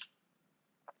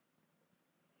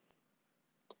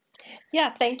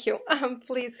 yeah, thank you.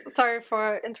 Please, sorry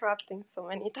for interrupting so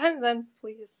many times, and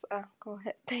please go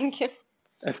ahead. Thank you.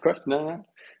 Of course, no,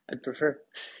 I'd prefer.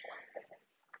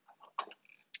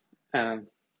 Um,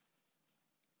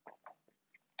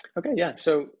 okay, yeah.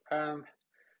 So, all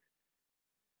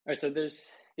right. So there's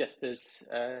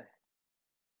all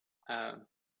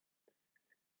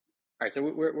right. So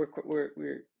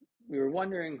we were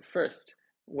wondering first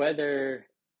whether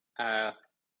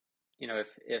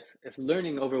if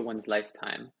learning over one's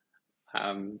lifetime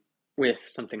with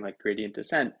something like gradient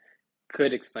descent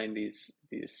could explain these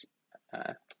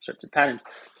sorts of patterns.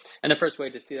 And the first way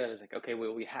to see that is like, okay,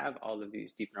 well, we have all of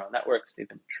these deep neural networks. They've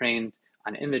been trained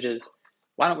on images.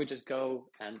 Why don't we just go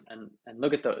and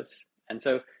look at those? And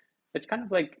so it's kind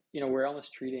of like, we're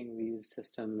almost treating these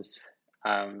systems,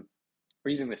 we're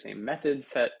using the same methods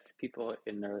that people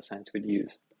in neuroscience would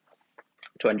use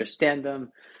to understand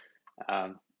them.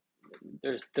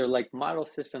 They're like model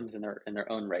systems in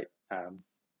their own right.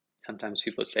 Sometimes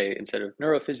people say instead of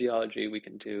neurophysiology, we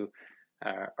can do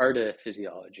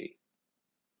artiphysiology,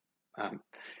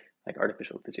 like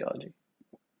artificial physiology.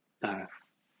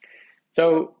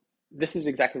 So this is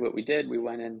exactly what we did. We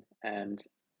went in and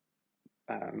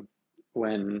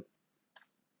when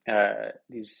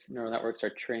these neural networks are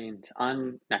trained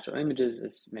on natural images,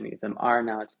 as many of them are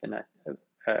now, it's been a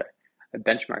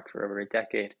benchmark for over a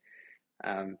decade.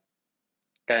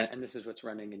 And this is what's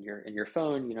running in your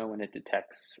phone. When it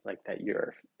detects like that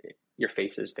your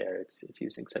face is there, it's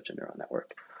using such a neural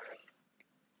network.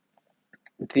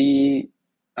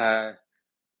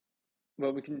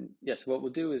 What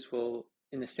we'll do is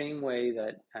in the same way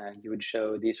that you would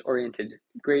show these oriented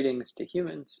gratings to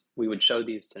humans, we would show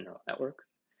these to neural networks.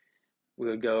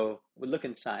 We'd look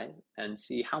inside and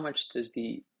see how much does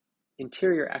the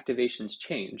interior activations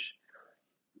change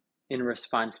in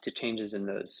response to changes in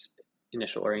those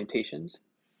initial orientations.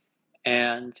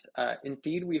 And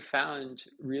indeed, we found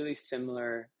really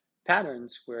similar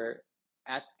patterns where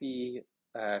at the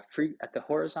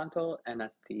horizontal and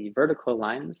at the vertical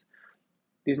lines,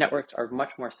 these networks are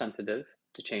much more sensitive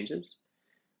to changes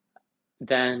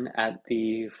than at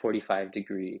the 45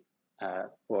 degree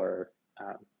or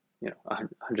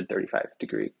 135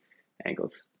 degree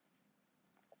angles.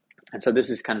 And so this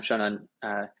is kind of shown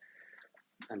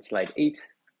on slide 8.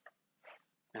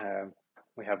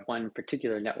 We have one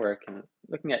particular network and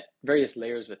looking at various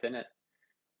layers within it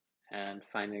and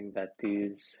finding that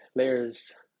these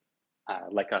layers,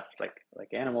 like us,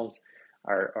 like animals,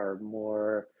 are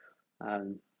more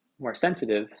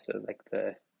sensitive. So like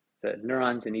the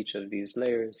neurons in each of these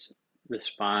layers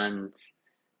respond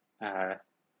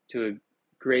to a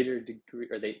greater degree,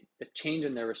 or the change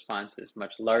in their response is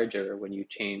much larger when you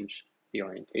change the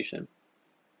orientation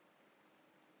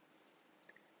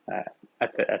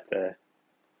at the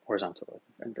horizontal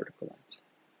and vertical lines.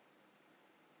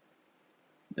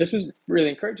 This was really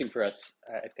encouraging for us,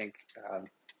 I think.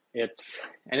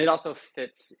 It also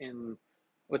fits in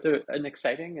what's an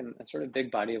exciting and a sort of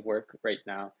big body of work right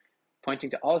now, pointing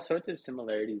to all sorts of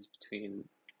similarities between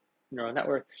neural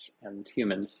networks and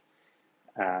humans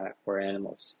or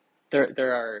animals.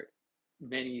 There are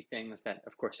many things that,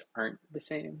 of course, aren't the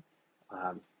same.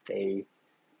 The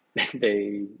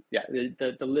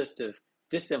list of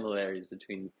dissimilarities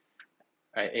between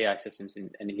AI systems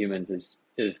and humans is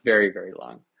very, very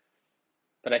long.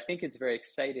 But I think it's very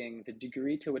exciting the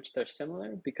degree to which they're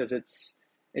similar, because it's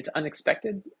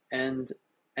unexpected and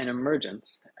an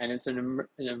emergence, and it's an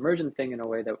emergent thing in a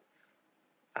way that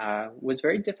was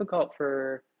very difficult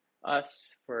for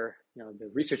us, for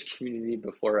the research community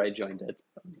before I joined it.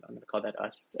 I'm going to call that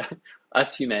us,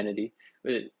 us humanity.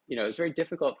 But it was very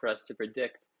difficult for us to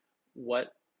predict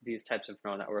what these types of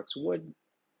neural networks would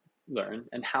learn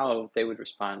and how they would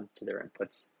respond to their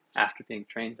inputs after being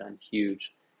trained on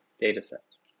huge data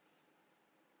sets.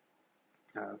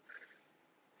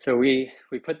 So we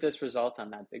put this result on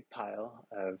that big pile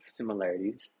of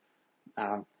similarities,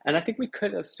 and I think we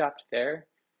could have stopped there,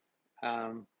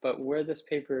 but where this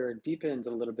paper deepened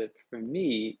a little bit for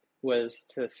me was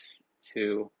to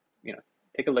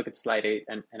take a look at slide 8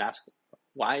 and ask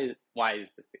why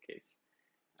is this the case?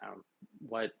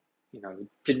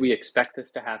 Did we expect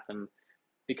this to happen?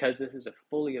 Because this is a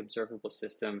fully observable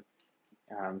system,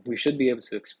 we should be able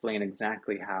to explain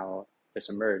exactly how this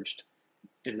emerged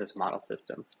in this model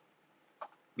system.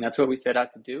 And that's what we set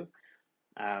out to do.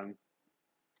 There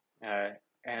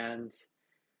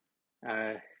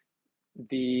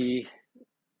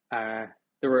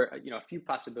were a few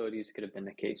possibilities could have been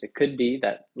the case. It could be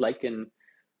that, like in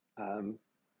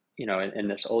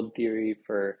this old theory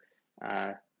from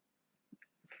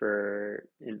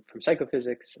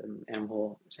psychophysics and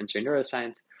animal sensory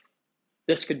neuroscience,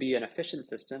 this could be an efficient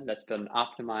system that's been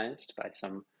optimized by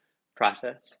some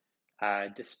process,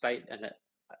 despite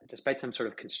some sort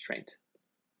of constraint,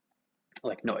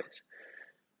 like noise.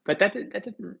 But that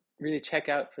didn't really check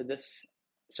out for this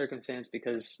circumstance,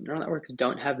 because neural networks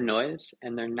don't have noise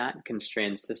and they're not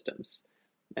constrained systems,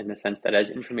 in the sense that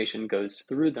as information goes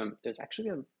through them, there's actually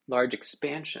a large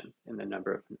expansion in the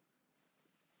number of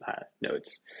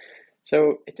nodes.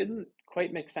 So it didn't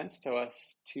quite make sense to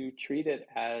us to treat it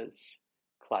as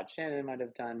Claude Shannon might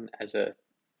have done as a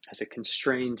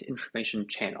constrained information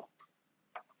channel.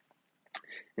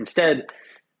 Instead,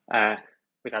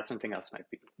 we thought something else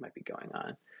might be going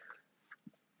on.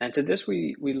 And to this,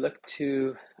 we look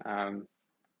to a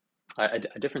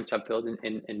different subfield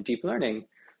in deep learning.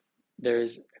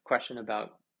 There's a question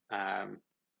about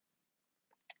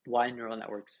why neural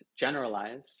networks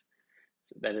generalize.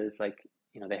 So that is, like,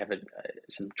 they have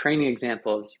some training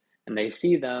examples and they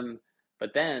see them,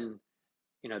 but then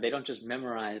they don't just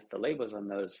memorize the labels on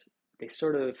those. They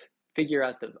sort of figure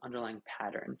out the underlying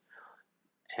pattern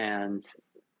and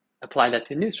apply that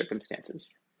to new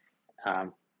circumstances,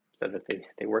 so that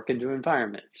they work in new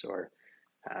environments, or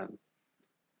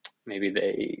maybe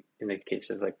they, in the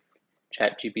case of like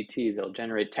ChatGPT, they'll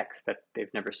generate text that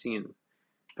they've never seen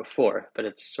before, but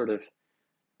it's sort of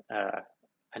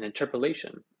an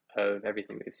interpolation of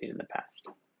everything they've seen in the past.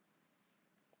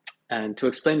 And to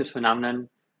explain this phenomenon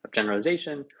of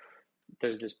generalization,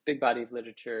 there's this big body of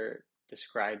literature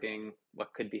describing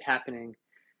what could be happening.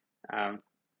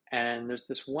 And there's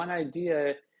this one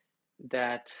idea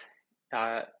that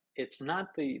it's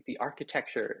not the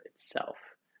architecture itself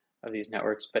of these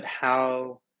networks, but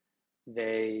how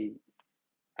they're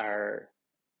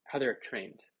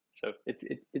trained. So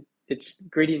it's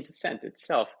gradient descent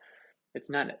itself. It's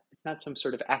not some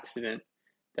sort of accident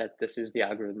that this is the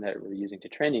algorithm that we're using to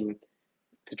train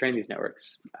these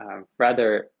networks.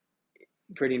 Rather,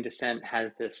 gradient descent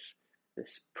has this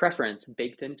preference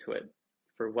baked into it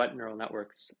for what neural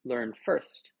networks learn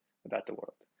first about the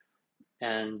world.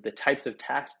 And the types of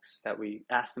tasks that we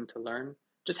ask them to learn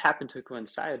just happen to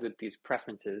coincide with these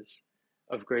preferences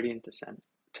of gradient descent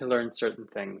to learn certain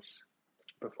things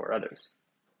before others.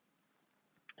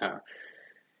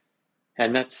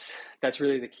 And that's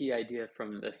really the key idea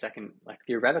from the second,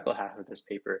 theoretical half of this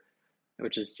paper,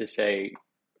 which is to say,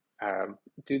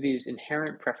 do these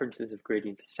inherent preferences of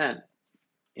gradient descent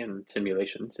in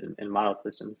simulations, in model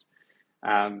systems,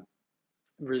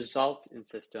 result in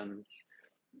systems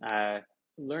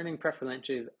learning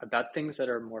preferentially about things that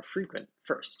are more frequent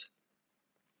first?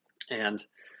 And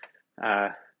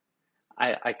I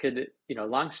could,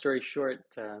 long story short,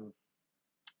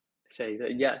 say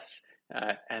that yes,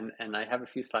 and I have a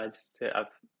few slides of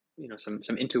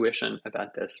some intuition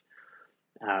about this.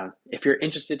 If you're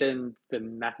interested in the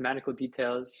mathematical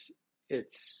details,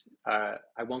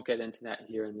 I won't get into that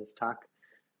here in this talk.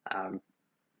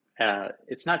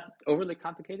 It's not overly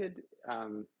complicated.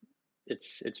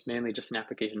 It's mainly just an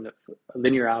application of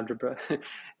linear algebra,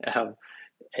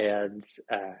 and so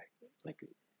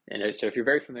if you're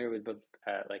very familiar with both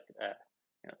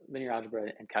linear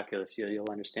algebra and calculus, you'll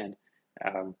understand.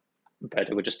 But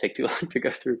it would just take too long to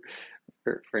go through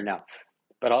for now.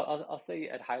 But I'll say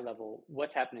at high level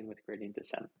what's happening with gradient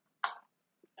descent.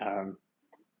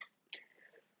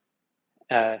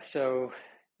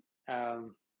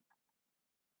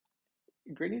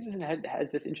 Gradient descent has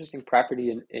this interesting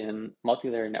property in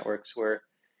multi-layer networks where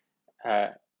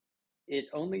it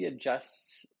only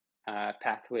adjusts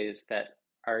pathways that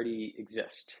already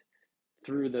exist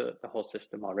through the whole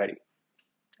system already.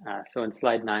 So in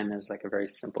slide 9, there's like a very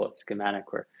simple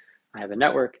schematic where I have a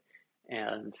network,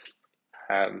 and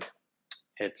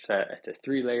it's a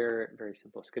 3-layer, very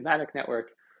simple schematic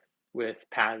network with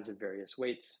paths of various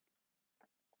weights.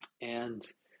 And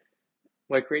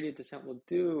what gradient descent will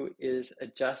do is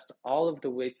adjust all of the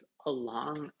weights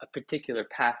along a particular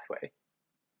pathway,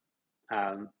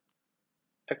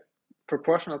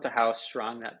 proportional to how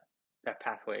strong that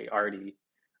pathway already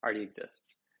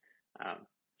exists.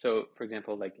 So, for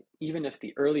example, even if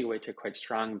the early weights are quite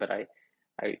strong, but I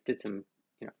did some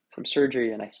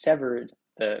surgery and I severed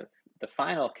the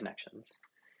final connections,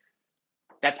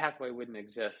 that pathway wouldn't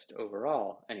exist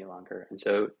overall any longer, and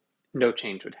so no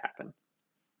change would happen.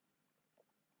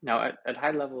 Now, at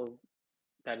high level,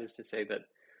 that is to say that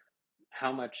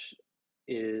how much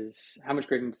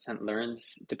gradient descent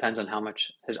learns depends on how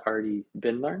much has already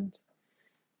been learned.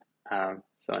 So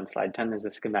on slide 10, there's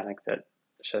a schematic that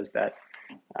shows that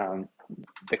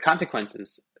the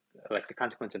consequences, the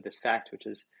consequence of this fact, which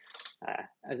is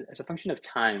as a function of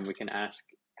time, we can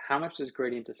ask how much does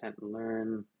gradient descent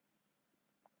learn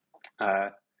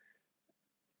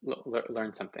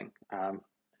something, and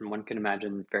one can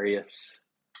imagine various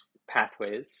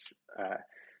pathways.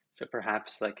 So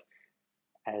perhaps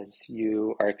as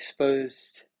you are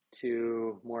exposed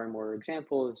to more and more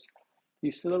examples,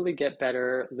 you slowly get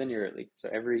better linearly. So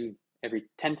every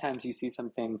 10 times you see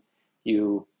something,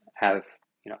 you have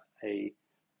a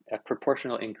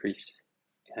proportional increase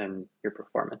in your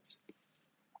performance.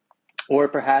 Or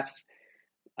perhaps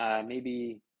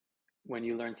maybe when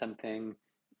you learn something,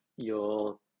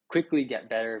 you'll quickly get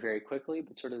better very quickly,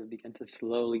 but sort of begin to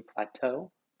slowly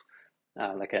plateau,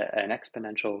 like an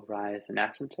exponential rise in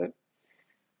asymptote.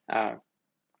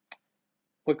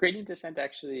 What gradient descent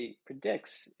actually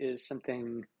predicts is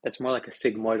something that's more like a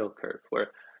sigmoidal curve,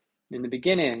 where in the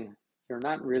beginning, you're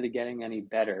not really getting any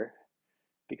better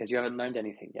because you haven't learned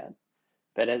anything yet.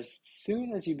 But as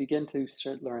soon as you begin to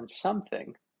learn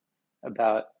something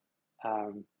about,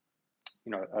 about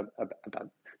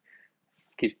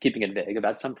keeping it vague,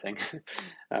 about something,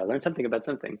 learn something about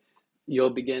something, you'll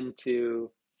begin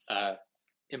to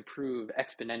improve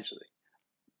exponentially.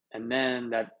 And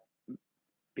then that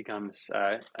becomes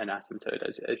an asymptote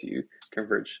as you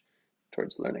converge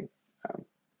towards learning. So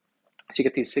you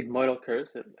get these sigmoidal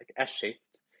curves that like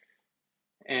S-shaped,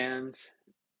 and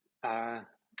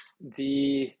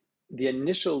the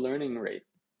initial learning rate,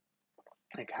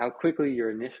 like how quickly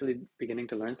you're initially beginning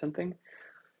to learn something,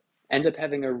 ends up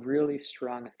having a really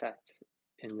strong effect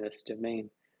in this domain.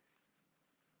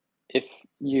 If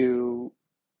you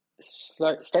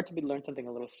start to learn something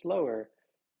a little slower,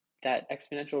 that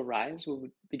exponential rise will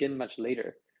begin much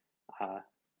later.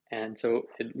 And so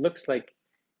it looks like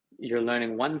you're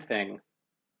learning one thing.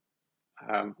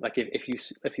 Like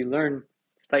if you learn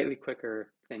slightly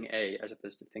quicker thing A as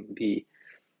opposed to thing B,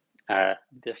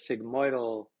 the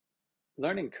sigmoidal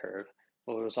learning curve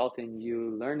will result in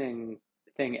you learning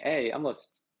thing A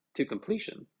almost to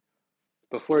completion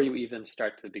before you even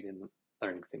start to begin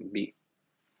learning thing B.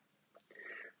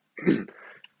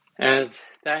 And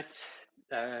that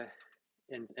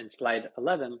in slide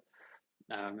 11,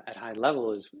 at high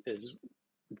level is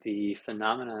the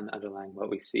phenomenon underlying what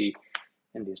we see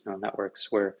in these neural networks,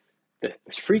 where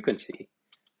this frequency,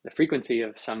 the frequency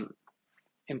of some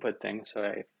input thing, so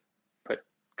I put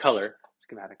color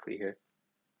schematically here,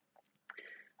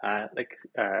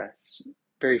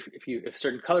 if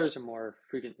certain colors are more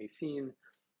frequently seen,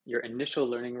 your initial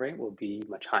learning rate will be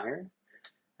much higher,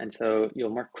 and so you'll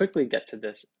more quickly get to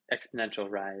this exponential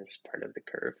rise part of the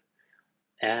curve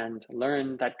and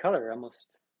learn that color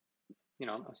almost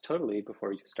totally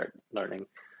before you start learning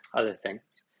other things.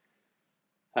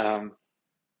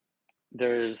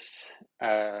 There's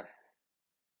some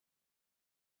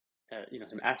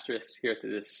asterisks here to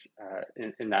this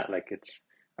in that, like,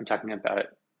 I'm talking about,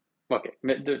 okay,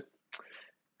 the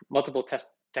multiple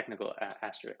technical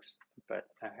asterisks, but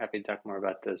I'm happy to talk more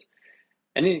about those.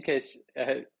 In any case,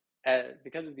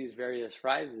 because of these various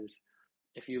rises,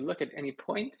 if you look at any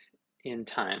point in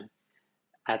time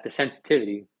at the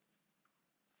sensitivity,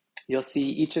 you'll see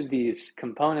each of these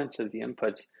components of the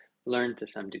inputs learn to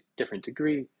some different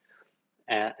degree,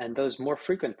 and those more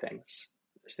frequent things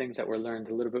that were learned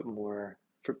a little bit more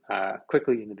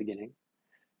quickly in the beginning,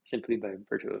 simply by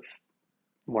virtue of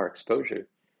more exposure,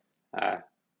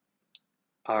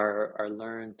 are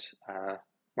learned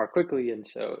more quickly, and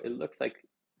so it looks like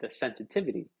the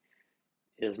sensitivity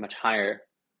is much higher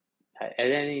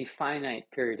at any finite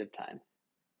period of time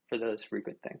for those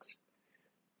frequent things.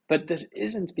 But this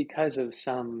isn't because of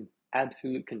some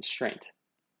absolute constraint.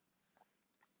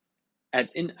 At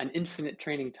an infinite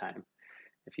training time,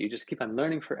 if you just keep on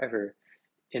learning forever,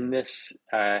 in this,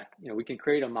 we can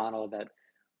create a model that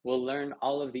will learn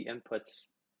all of the inputs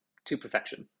to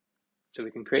perfection. So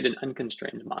we can create an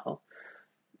unconstrained model.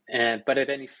 But at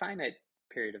any finite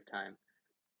period of time,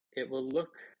 it will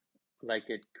look like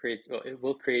it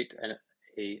will create an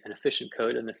efficient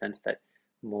code in the sense that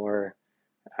more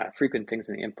frequent things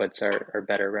in the inputs are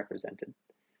better represented.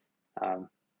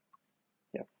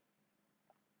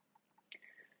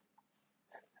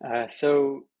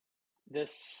 So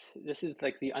this is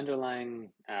like the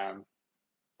underlying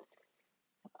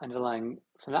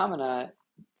phenomena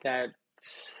that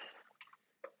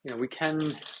we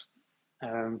can.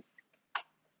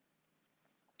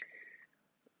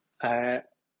 I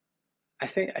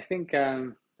think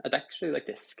I'd actually like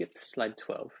to skip slide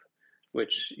 12,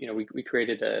 which we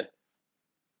created a.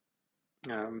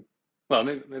 Well,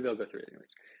 maybe I'll go through it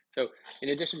anyways. So in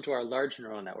addition to our large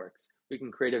neural networks, we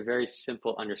can create a very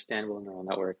simple, understandable neural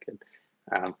network, and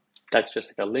that's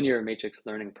just like a linear matrix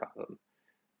learning problem.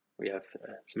 We have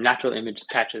some natural image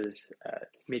patches.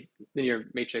 Linear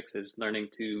matrix is learning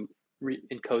to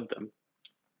encode them.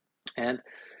 And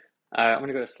I'm going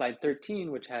to go to slide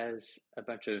 13, which has a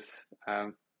bunch of,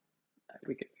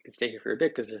 we can stay here for a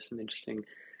bit because there's some interesting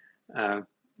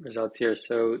results here.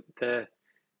 So the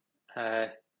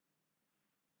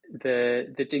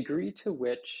degree to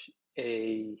which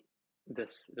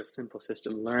this simple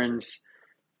system learns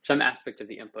some aspect of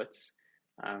the inputs.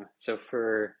 So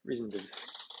for reasons of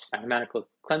mathematical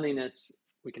cleanliness,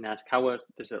 we can ask how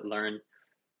does it learn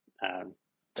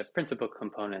the principal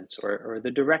components or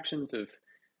the directions of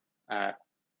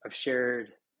of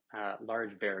shared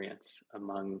large variance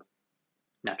among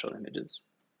natural images.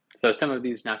 So some of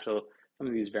these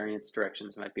variance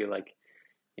directions might be like,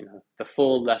 the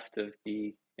full left of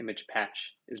the image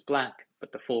patch is black,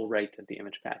 but the full right of the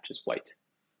image patch is white.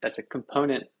 That's a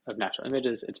component of natural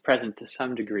images. It's present to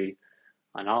some degree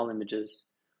on all images,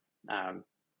 and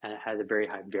it has a very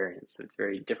high variance, so it's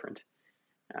very different.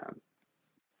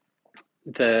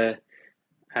 The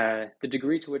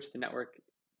degree to which the network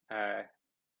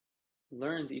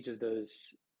learns each of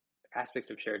those aspects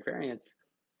of shared variance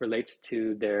relates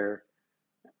to their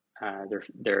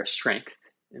strength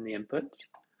in the inputs,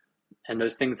 and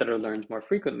those things that are learned more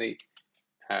frequently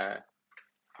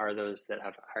are those that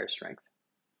have higher strength.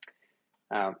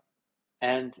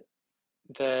 And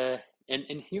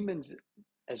in humans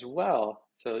as well.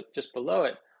 So just below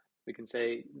it, we can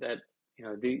say that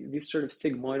these sort of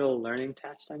sigmoidal learning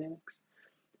task dynamics,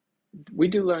 we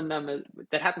do learn them.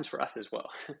 That happens for us as well.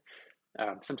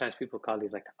 Sometimes people call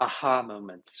these like aha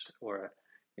moments, or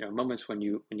moments when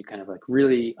you kind of like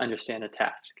really understand a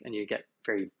task and you get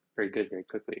very, very good very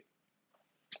quickly.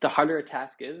 The harder a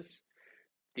task is,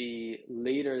 the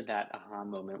later that aha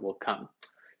moment will come.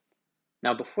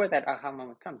 Now, before that aha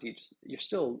moment comes, you're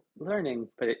still learning,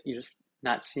 but you're just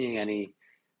not seeing any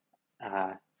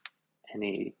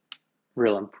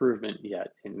real improvement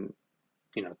yet in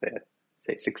the,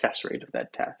 say, success rate of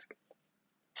that task.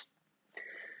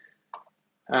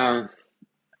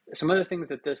 Some other things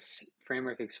that this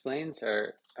framework explains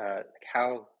are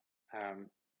how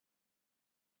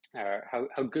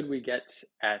good we get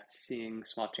at seeing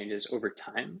small changes over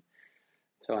time.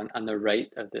 So on the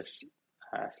right of this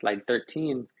slide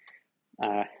 13,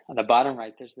 on the bottom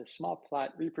right, there's this small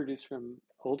plot reproduced from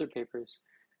older papers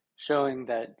showing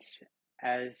that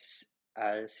as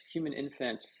human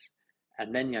infants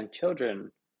and then young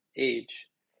children age,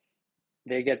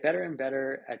 they get better and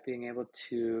better at being able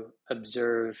to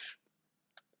observe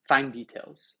fine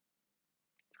details.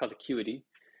 It's called acuity,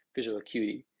 visual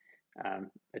acuity.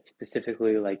 It's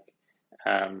specifically like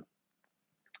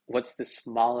what's the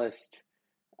smallest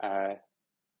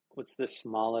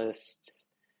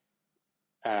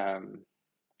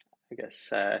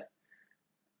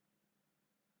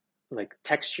like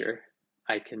texture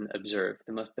I can observe.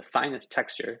 The finest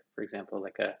texture, for example,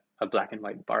 like a black and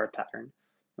white bar pattern,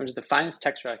 what is the finest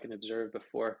texture I can observe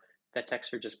before that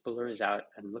texture just blurs out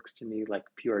and looks to me like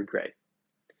pure gray.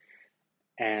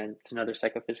 And it's another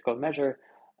psychophysical measure.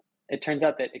 It turns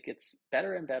out that it gets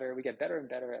better and better. We get better and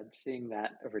better at seeing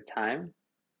that over time.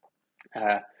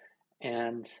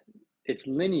 And it's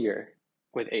linear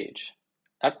with age,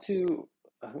 up to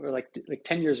we're like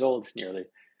 10 years old nearly,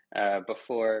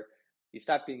 before you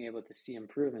stop being able to see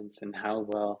improvements in how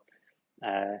well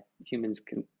humans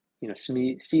can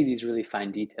see these really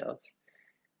fine details,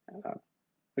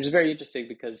 which is very interesting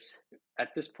because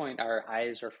at this point our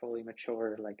eyes are fully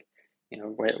mature, like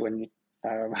when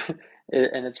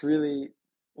and it's really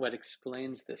what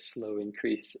explains this slow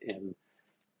increase in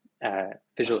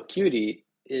visual acuity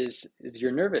is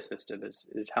your nervous system,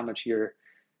 is how much your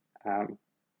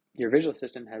visual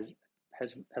system has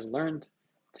learned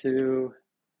to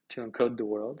encode the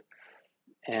world.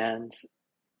 And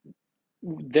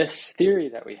this theory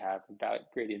that we have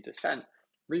about gradient descent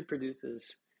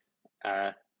reproduces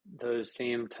those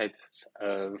same types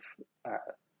of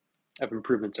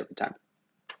improvements over time,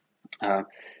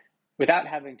 without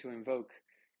having to invoke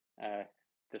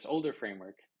this older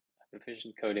framework of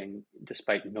efficient coding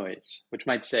despite noise, which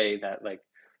might say that, like,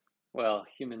 well,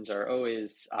 humans are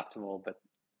always optimal, but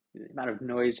the amount of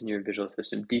noise in your visual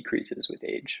system decreases with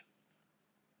age.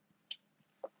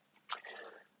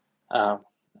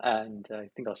 And I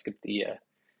think I'll skip the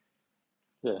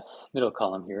middle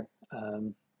column here.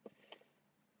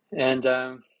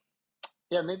 Yeah,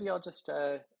 maybe I'll just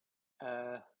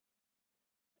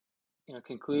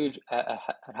conclude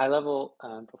at high level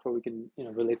before we can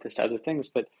relate this to other things.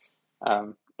 But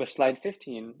with slide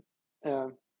 15,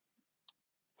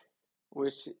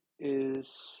 which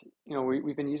is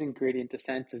we've been using gradient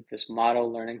descent as this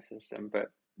model learning system,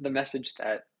 but the message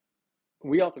that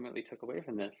we ultimately took away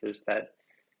from this is that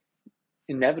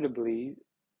inevitably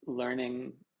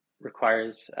learning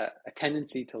requires a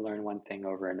tendency to learn one thing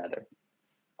over another.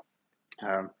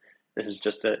 This is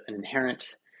just an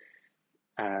inherent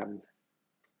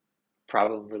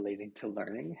problem relating to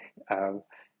learning.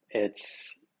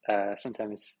 It's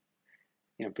sometimes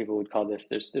people would call this,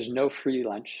 there's no free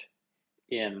lunch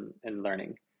in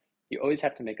learning. You always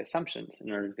have to make assumptions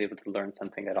in order to be able to learn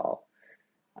something at all.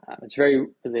 It's very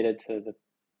related to the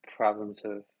problems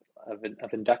of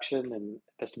induction and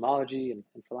epistemology and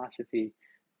philosophy,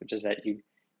 which is that you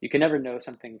you can never know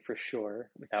something for sure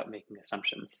without making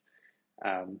assumptions.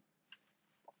 Um,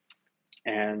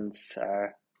 and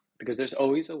because there's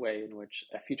always a way in which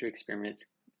a future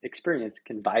experience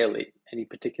can violate any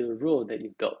particular rule that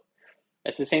you've built.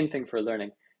 It's the same thing for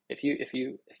learning. If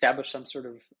you establish some sort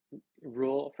of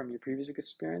rule from your previous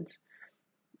experience,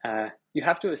 you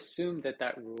have to assume that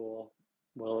that rule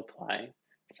will apply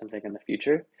to something in the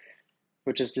future,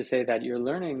 which is to say that your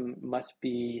learning must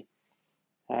be,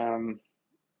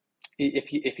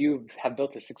 if you have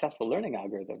built a successful learning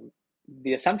algorithm,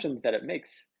 the assumptions that it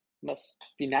makes must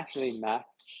be naturally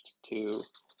matched to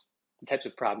the types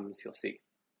of problems you'll see.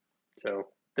 So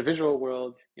the visual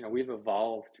world, we've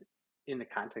evolved in the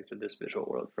context of this visual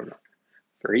world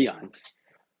for eons,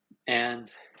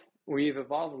 and we've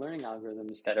evolved learning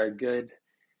algorithms that are good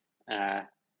uh,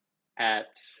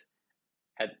 at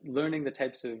learning the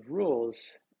types of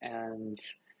rules and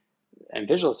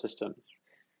visual systems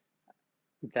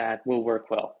that will work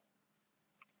well.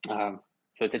 So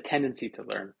it's a tendency to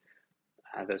learn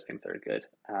those things that are good.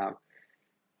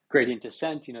 Gradient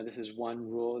descent, this is one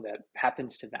rule that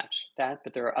happens to match that,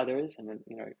 but there are others, and then,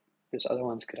 there's other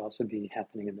ones could also be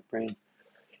happening in the brain.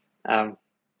 Now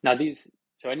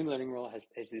so any learning rule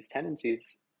has these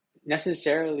tendencies.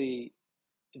 Necessarily,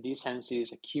 these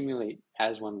tendencies accumulate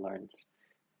as one learns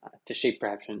to shape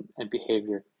perception and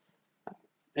behavior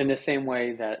in the same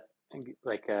way that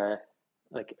like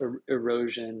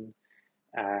erosion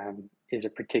is a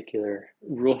particular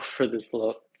rule for the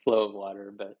slow flow of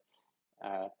water, but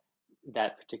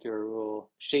that particular rule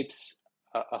shapes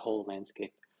a whole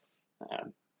landscape.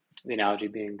 The analogy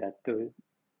being that the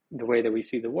way that we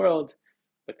see the world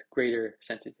with greater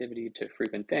sensitivity to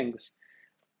frequent things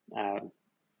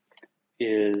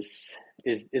is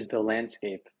the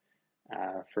landscape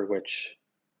for which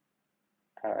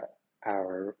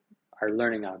our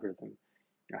learning algorithm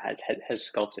has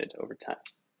sculpted over time.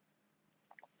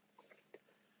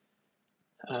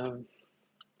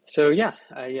 So yeah,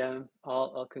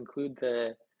 I'll conclude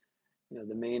the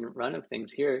main run of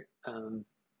things here,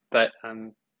 but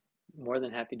I'm more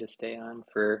than happy to stay on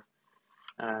for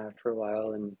a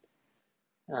while and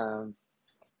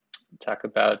talk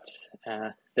about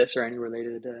this or any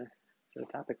related sort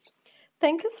of topics.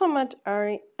 Thank you so much,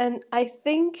 Ari. And I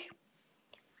think,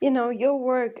 your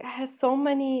work has so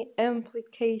many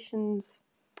implications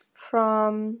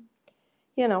from,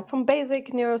 from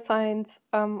basic neuroscience,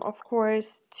 of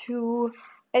course, to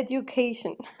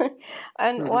education.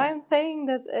 And why I'm saying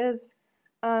this is,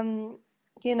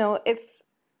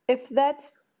 if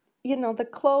that's, the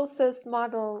closest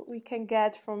model we can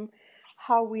get from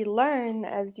how we learn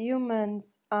as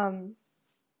humans, one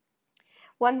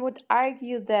would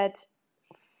argue that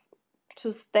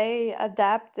to stay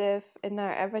adaptive in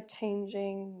our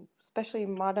ever-changing, especially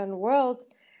modern world,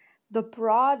 the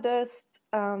broadest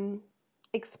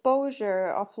exposure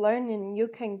of learning you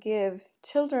can give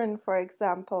children, for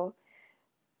example,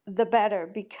 the better.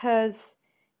 Because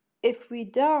if we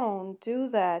don't do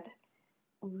that,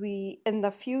 we in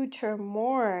the future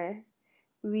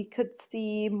we could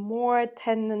see more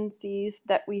tendencies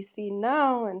that we see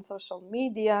now in social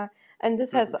media. And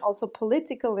this has also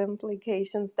political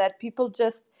implications, that people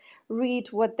just read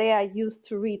what they are used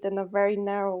to read in a very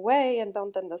narrow way and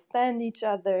don't understand each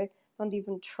other, don't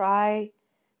even try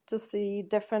to see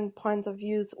different points of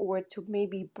views or to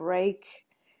maybe break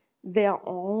their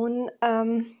own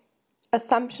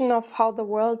assumption of how the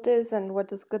world is and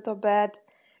what is good or bad,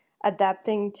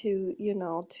 adapting to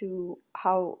to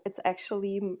how it's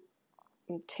actually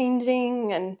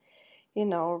changing, and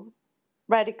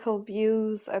radical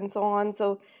views and so on.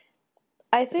 So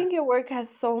I think your work has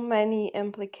so many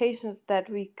implications that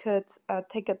we could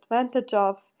take advantage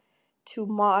of to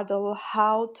model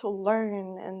how to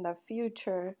learn in the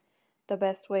future, the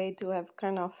best way to have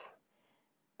kind of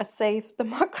a safe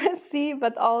democracy,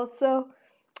 but also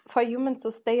for humans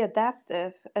to stay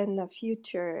adaptive in the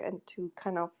future and to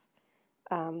kind of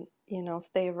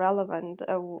stay relevant.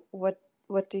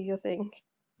 What do you think?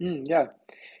 Yeah,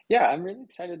 I'm really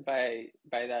excited by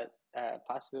that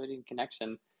possibility and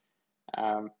connection.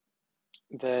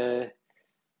 The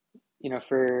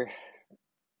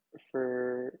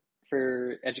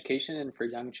for education and for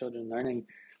young children learning,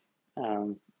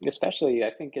 especially,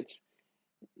 I think it's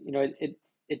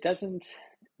it doesn't.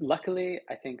 Luckily,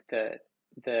 I think the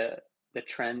the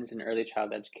trends in early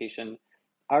child education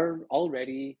are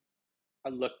already a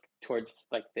look towards,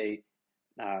 like, they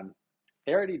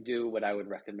already do what I would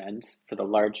recommend for the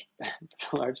large the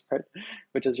large part,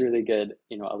 which is really good.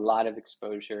 A lot of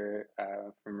exposure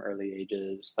from early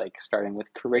ages, like starting with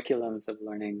curriculums of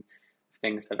learning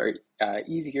things that are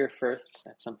easier first.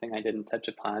 That's something I didn't touch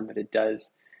upon, but it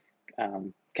does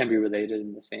can be related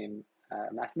in the same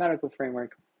mathematical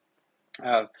framework.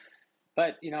 But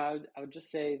I would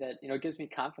just say that it gives me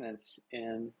confidence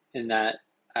in that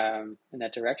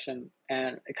direction,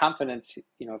 and confidence.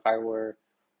 If I were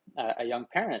a young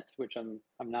parent, which I'm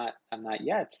not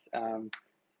yet.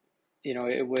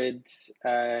 It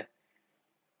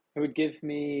would give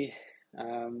me,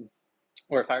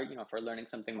 or if we're learning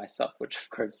something myself, which of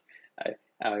course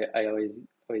I always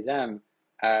am.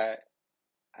 Uh,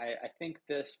 I think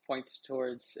this points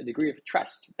towards a degree of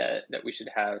trust that we should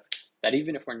have, that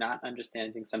even if we're not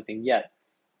understanding something yet,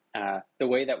 the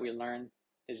way that we learn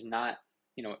is not,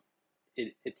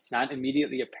 it's not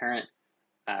immediately apparent.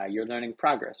 You're learning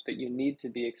progress, but you need to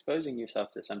be exposing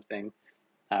yourself to something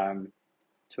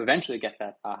to eventually get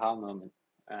that aha moment.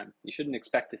 You shouldn't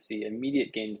expect to see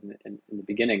immediate gains in the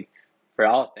beginning for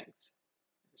all things.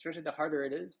 Especially the harder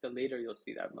it is, the later you'll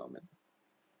see that moment.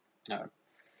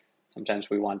 Sometimes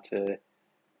we want to,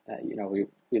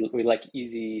 we like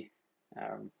easy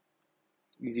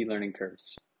learning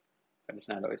curves, but it's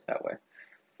not always that way.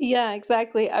 Yeah,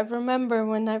 exactly. I remember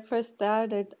when I first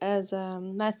started as a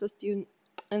master student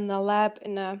in the lab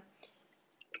in a,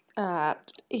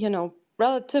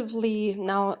 relatively,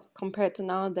 now compared to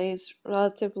nowadays,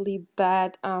 relatively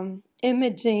bad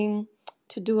imaging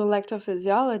to do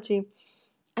electrophysiology.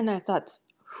 And I thought,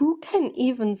 who can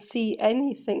even see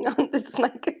anything on this,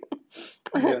 like,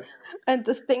 Yeah. and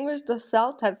distinguish the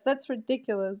cell types? That's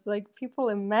ridiculous. Like, people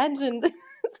imagined.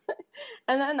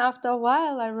 And then after a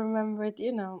while, I remembered,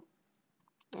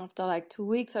 after like 2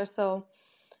 weeks or so,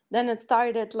 then it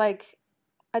started like,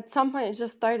 at some point, it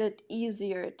just started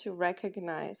easier to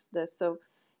recognize this. So,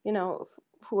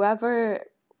 whoever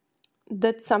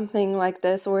did something like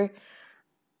this, or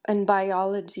in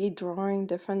biology, drawing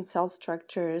different cell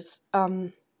structures,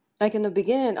 like in the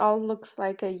beginning, it all looks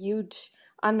like a huge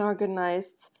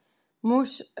unorganized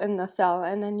mush in the cell,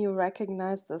 and then you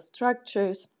recognize the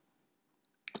structures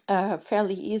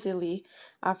fairly easily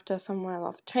after some while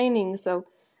of training. So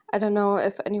I don't know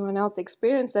if anyone else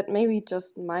experienced that. Maybe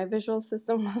just my visual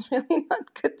system was really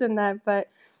not good in that, but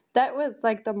that was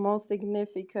like the most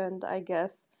significant, I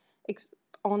guess,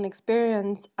 own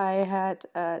experience I had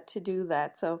to do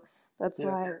that. So that's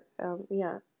why,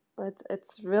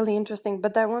 it's really interesting.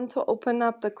 But I want to open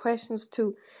up the questions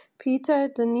to Peter,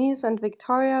 Denise, and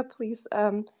Victoria. Please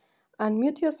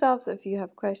unmute yourselves if you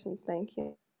have questions. Thank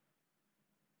you.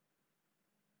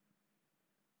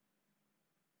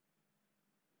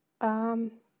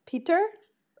 Peter?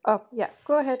 Oh, yeah,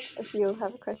 go ahead if you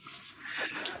have a question.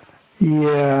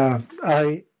 Yeah,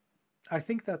 I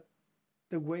think that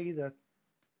the way that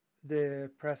the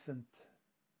present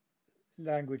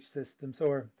language systems,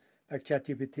 or like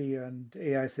ChatGPT and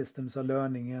AI systems, are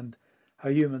learning and how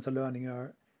humans are learning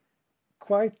are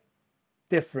quite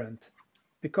different,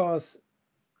 because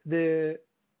you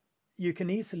can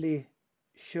easily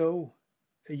show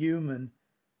a human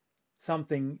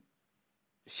something,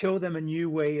 show them a new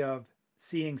way of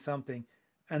seeing something,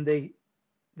 and they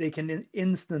can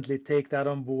instantly take that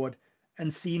on board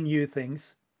and see new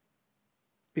things,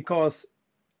 because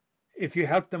if you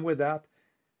help them with that,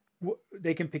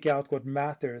 they can pick out what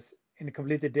matters in a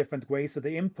completely different way. So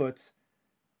the inputs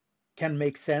can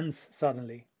make sense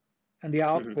suddenly, and the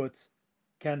outputs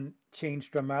can change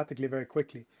dramatically very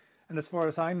quickly. And as far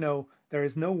as I know, there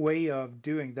is no way of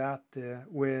doing that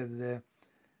with the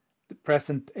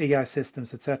present AI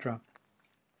systems, etc.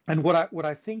 And what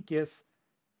I think is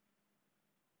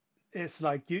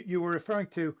like you were referring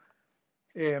to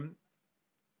um,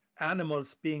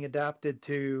 animals being adapted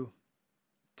to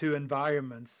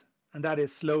environments, and that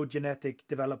is slow genetic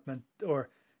development or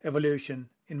evolution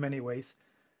in many ways.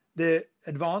 The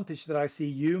advantage that I see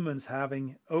humans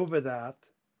having over that,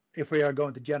 if we are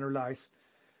going to generalize,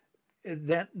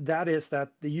 that is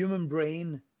that the human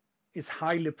brain is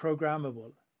highly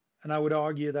programmable. And I would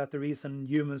argue that the reason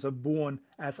humans are born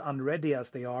as unready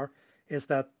as they are is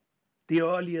that the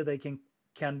earlier they can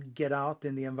get out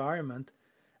in the environment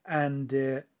and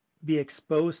be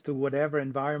exposed to whatever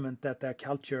environment that their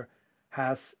culture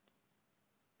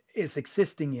is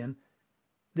existing in,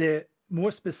 the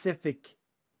more specific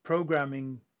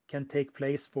programming can take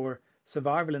place for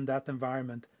survival in that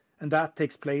environment, and that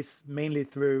takes place mainly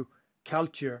through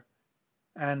culture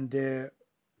and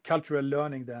cultural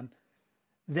learning.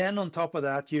 Then on top of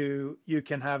that, you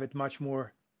can have it much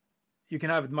more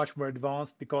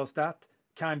advanced, because that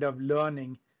kind of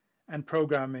learning and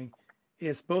programming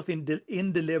is both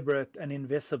indeliberate and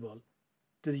invisible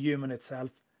to the human itself.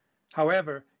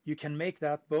 However, you can make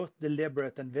that both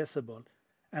deliberate and visible,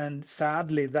 and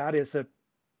sadly that is a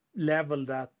level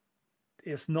that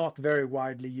is not very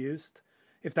widely used.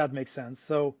 if that makes sense.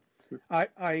 So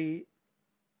I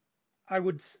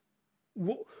would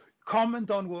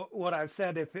comment on what I've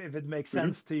said if it makes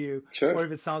sense to you, Sure. or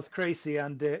if it sounds crazy,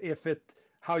 and if it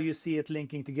how you see it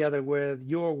linking together with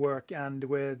your work and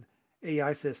with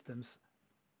AI systems.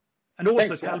 And also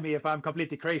Thanks. tell Yeah. me if I'm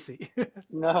completely crazy.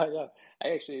 No, I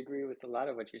actually agree with a lot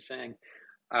of what you're saying.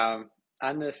 On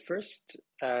the first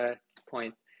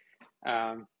point,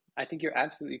 I think you're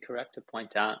absolutely correct to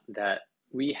point out that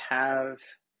we have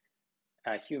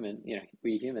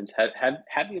we humans have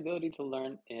the ability to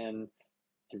learn in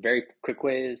very quick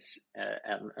ways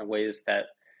and ways that,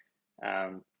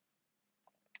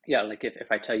 like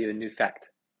if I tell you a new fact,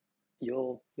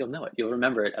 you'll know it, you'll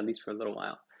remember it at least for a little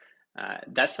while.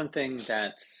 That's something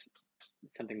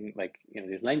like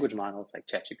these language models like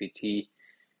ChatGPT,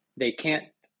 they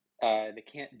can't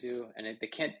do, and they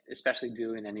can't especially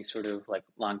do in any sort of like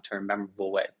long-term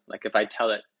memorable way. Like if I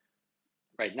tell it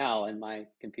right now in my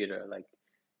computer, like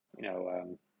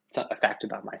it's not a fact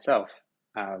about myself,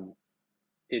 and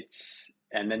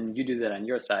then you do that on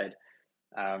your side,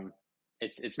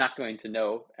 it's not going to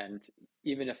know. And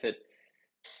even if it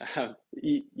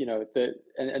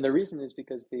the reason is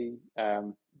because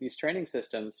these training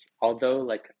systems, although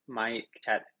like my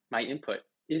input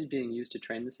is being used to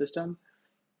train the system,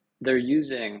 they're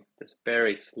using this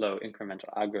very slow incremental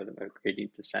algorithm of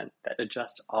gradient descent that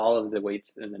adjusts all of the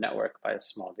weights in the network by a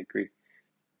small degree.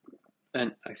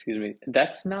 And excuse me,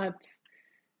 that's not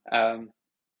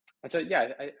so yeah,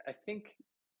 I think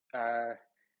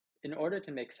in order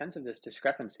to make sense of this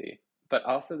discrepancy, but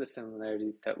also the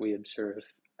similarities that we observe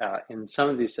in some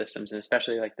of these systems, and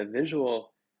especially like the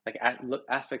visual, like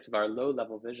aspects of our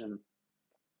low-level vision,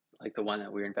 like the one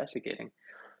that we're investigating,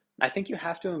 I think you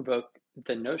have to invoke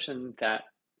the notion that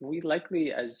we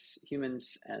likely, as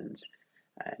humans and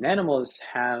animals,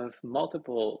 have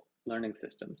multiple learning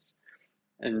systems,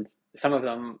 and some of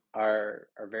them are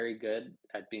very good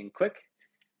at being quick,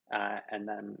 and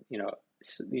then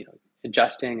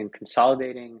adjusting and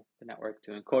consolidating the network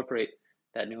to incorporate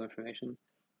that new information.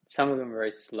 Some of them are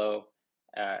very slow,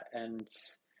 and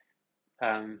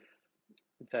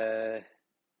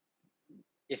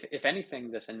if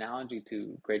anything, this analogy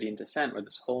to gradient descent, where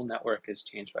this whole network is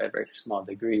changed by a very small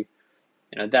degree,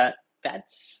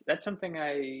 that's something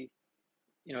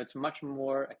it's much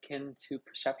more akin to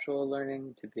perceptual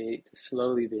learning, to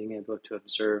slowly being able to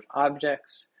observe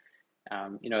objects.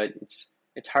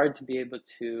 It's hard to be able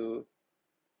to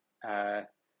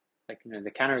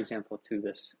the counterexample to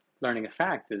this learning a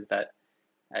fact is that,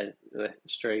 as the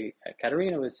story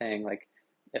Katerina was saying, like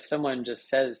if someone just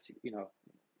says,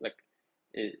 like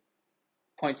it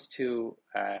points to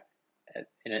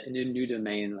in a new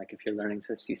domain, like if you're learning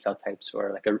to see cell types,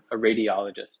 or like a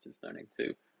radiologist is learning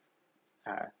to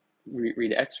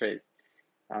read x-rays,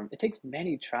 it takes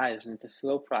many tries, and it's a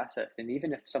slow process. And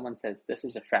even if someone says, this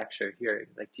is a fracture here,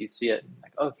 like, do you see it?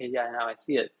 Like, okay, yeah, now I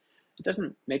see it. It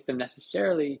doesn't make them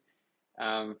necessarily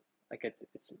like it's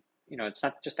it's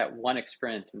not just that one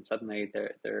experience and suddenly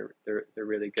they're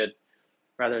really good.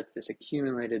 Rather, it's this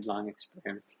accumulated long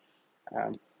experience.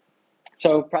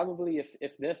 So probably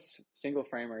if this single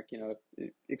framework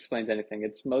explains anything,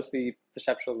 it's mostly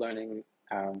perceptual learning.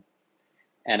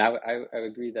 And I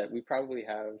agree that we probably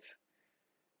have,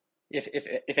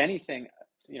 if anything,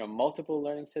 multiple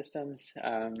learning systems.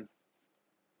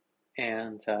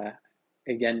 And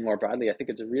again, more broadly, I think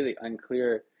it's really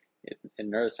unclear in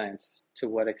neuroscience to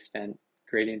what extent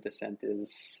gradient descent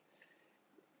is,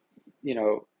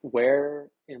 where,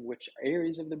 in which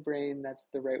areas of the brain that's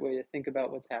the right way to think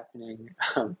about what's happening,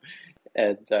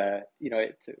 and to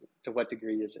what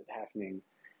degree is it happening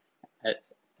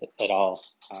at all.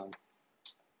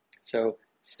 So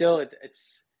still,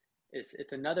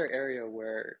 it's another area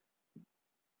where,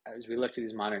 as we look to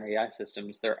these modern AI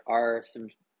systems, there are some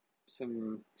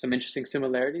interesting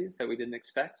similarities that we didn't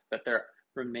expect, but there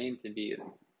remain to be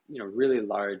really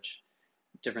large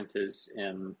differences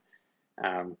in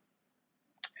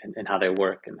how they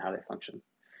work and how they function.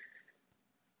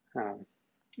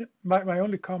 My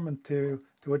only comment to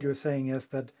what you're saying is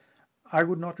that I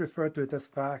would not refer to it as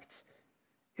facts.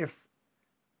 If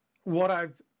what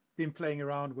I've been playing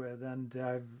around with, and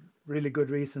I've really good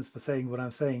reasons for saying what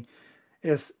I'm saying,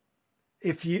 is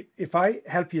if I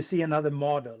help you see another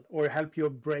model, or help your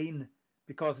brain,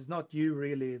 because it's not you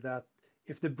really, that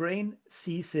if the brain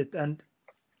sees it and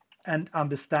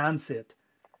understands it,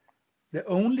 the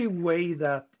only way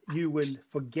that you will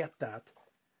forget that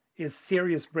is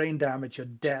serious brain damage or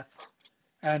death.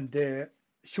 And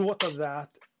short of that,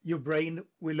 your brain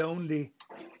will only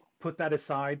put that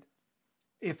aside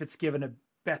if it's given a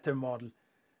better model.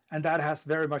 and that has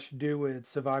very much to do with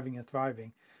surviving and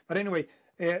thriving. But anyway,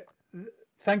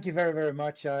 thank you very, very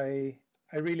much. I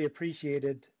really appreciate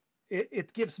it.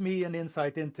 It gives me an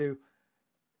insight into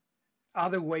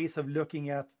other ways of looking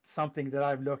at something that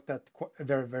I've looked at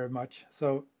very, very much.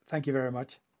 So thank you very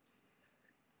much.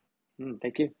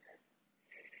 Thank you.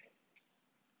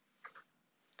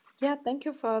 Yeah, thank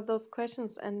you for those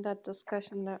questions and that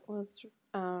discussion. That was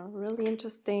really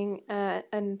interesting.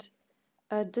 And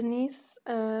Denise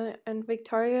and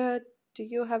Victoria, do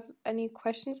you have any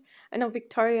questions? I know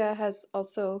Victoria has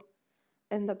also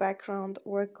in the background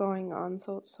work going on,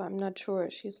 so I'm not sure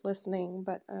if she's listening,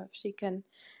 but if she can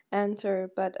answer.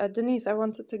 But Denise, I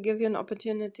wanted to give you an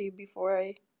opportunity before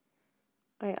I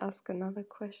ask another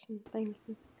question. Thank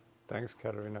you. Thanks,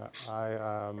 Katarina.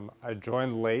 I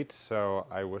joined late, so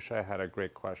I wish I had a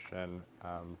great question,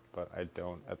 but I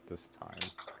don't at this time.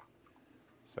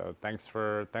 So thanks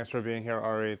for being here,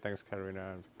 Ari. Thanks,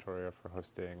 Katarina and Victoria, for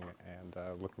hosting, and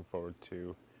looking forward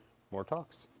to more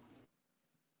talks.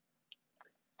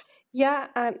 Yeah.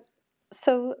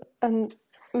 So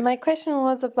my question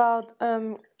was about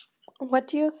what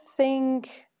do you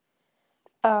think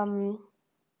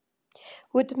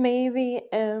would maybe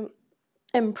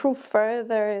improve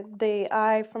further the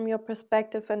AI from your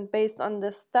perspective, and based on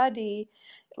the study,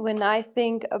 when I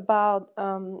think about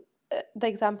the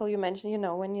example you mentioned,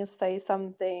 when you say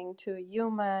something to a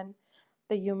human,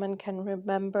 the human can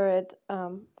remember it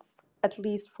at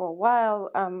least for a while,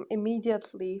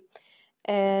 immediately.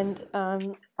 And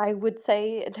I would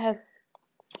say it has,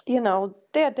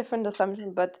 there are different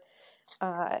assumptions, but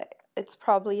it's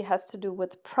probably has to do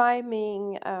with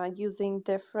priming, using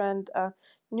different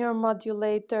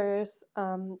neuromodulators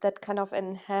that kind of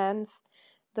enhance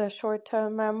the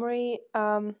short-term memory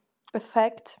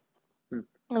effect.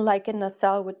 Like in a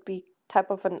cell would be type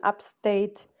of an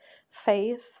upstate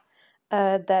phase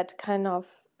that kind of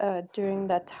during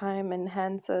that time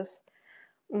enhances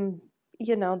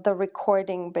the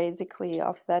recording basically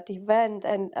of that event.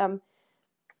 And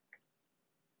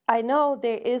I know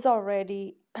there is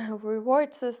already a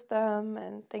reward system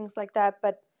and things like that,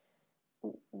 but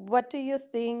what do you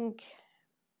think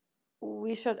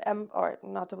we should or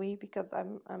not we, because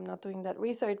I'm not doing that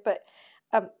research, but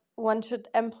one should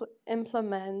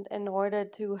implement in order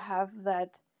to have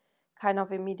that kind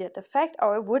of immediate effect?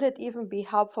 Or would it even be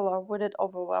helpful, or would it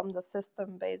overwhelm the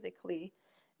system basically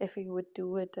if we would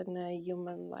do it in a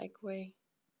human-like way?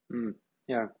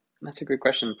 Yeah, that's a great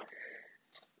question.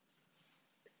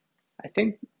 I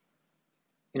think,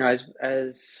 as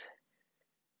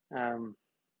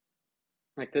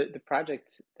like the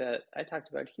project that I talked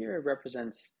about here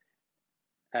represents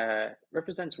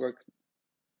work,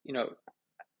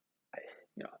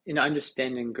 in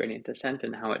understanding gradient descent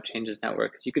and how it changes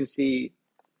networks. You can see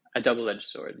a double-edged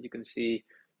sword. You can see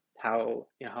how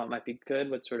how it might be good,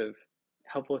 what sort of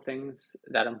helpful things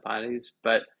that embodies,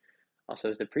 but also,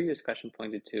 as the previous question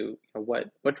pointed to,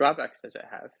 what drawbacks does it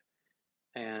have?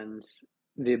 And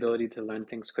the ability to learn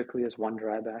things quickly is one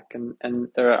drawback, and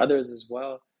there are others as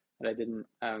well that I didn't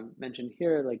mention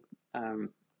here, like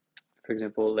for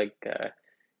example, like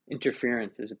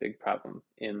interference is a big problem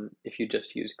if you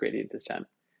just use gradient descent.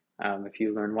 If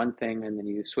you learn one thing and then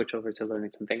you switch over to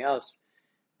learning something else,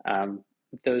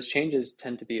 those changes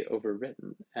tend to be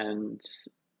overwritten, and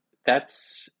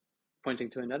that's pointing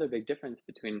to another big difference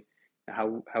between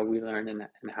how we learn and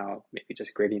how maybe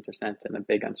just gradient descent and a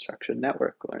big unstructured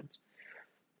network learns.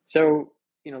 So,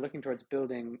 looking towards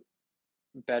building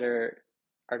better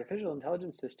artificial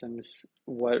intelligence systems,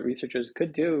 what researchers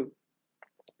could do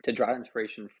to draw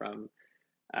inspiration from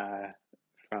the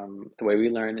way we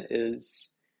learn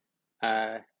is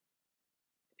to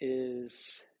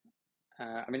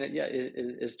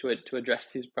address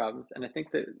these problems. And I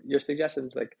think that your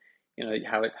suggestions, like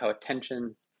how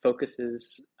attention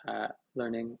focuses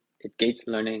learning, it gates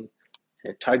learning,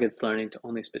 and it targets learning to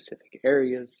only specific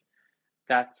areas.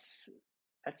 That's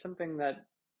something that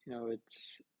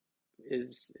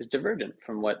is divergent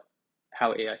from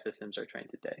how AI systems are trained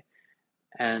today.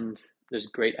 And there's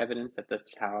great evidence that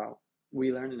that's how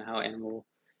we learn and how animals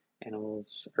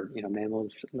or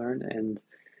mammals learn. And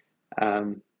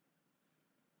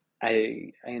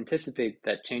I anticipate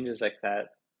that changes like that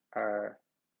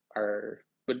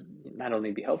would not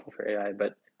only be helpful for AI,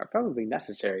 but are probably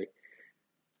necessary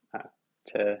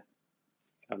to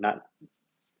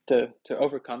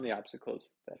overcome the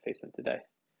obstacles that face them today.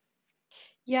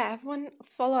 Yeah, I have one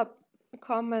follow-up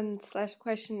comment /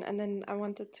 question, and then I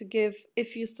wanted to give,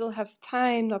 if you still have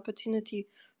time, the opportunity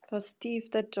for Steve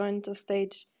that joined the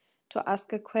stage to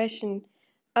ask a question.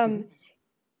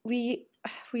 We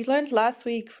learned last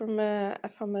week from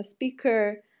a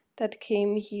speaker that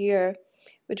came here,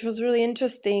 which was really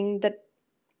interesting that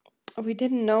we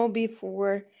didn't know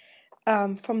before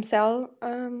from cell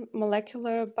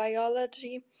molecular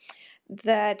biology,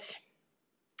 that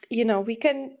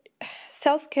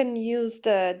cells can use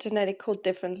the genetic code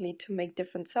differently to make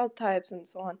different cell types and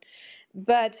so on.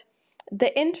 But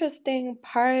the interesting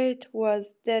part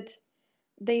was that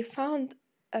they found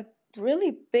a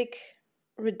really big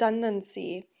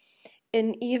redundancy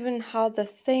in even how the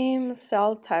same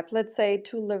cell type, let's say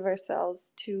 2 liver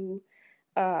cells, 2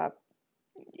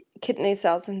 kidney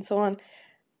cells, and so on,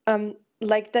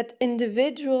 like that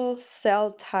individual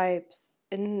cell types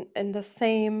in the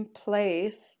same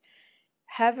place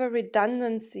have a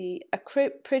redundancy, a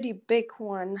pretty big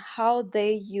one, how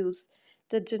they use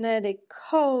the genetic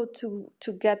code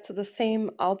to get to the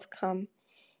same outcome.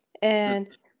 And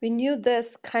we knew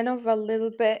this kind of a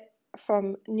little bit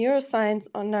from neuroscience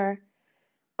on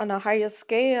a higher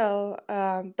scale,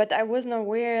 but I wasn't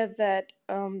aware that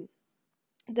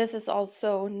this is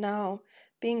also now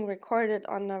being recorded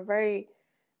on a very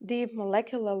deep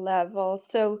molecular level.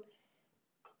 So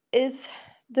is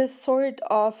this sort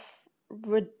of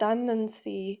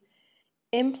redundancy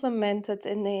implemented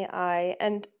in AI?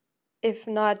 And if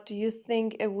not, do you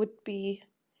think it would be,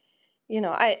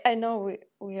 I know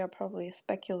we are probably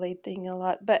speculating a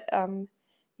lot, but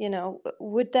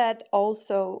would that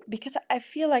also, because I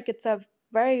feel like it's a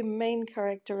very main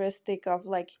characteristic of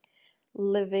like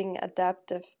living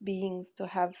adaptive beings to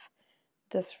have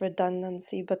this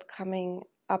redundancy, but coming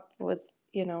up with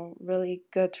really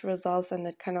good results, and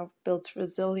it kind of builds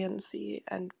resiliency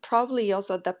and probably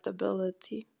also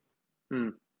adaptability.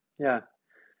 Yeah,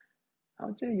 I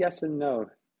would say yes and no.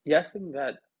 Yes, in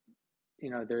that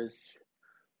there's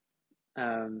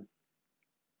a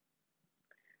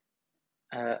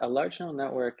large neural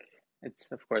network.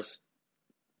 It's of course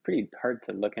pretty hard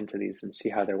to look into these and see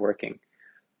how they're working,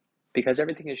 because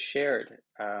everything is shared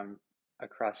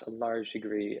across a large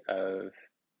degree of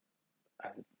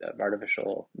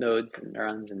artificial nodes and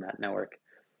neurons in that network.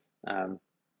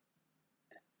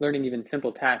 Learning even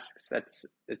simple tasks,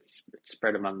 it's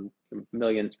spread among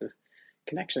millions of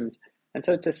connections. And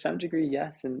so to some degree,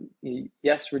 yes, and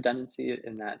yes, redundancy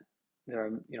in that there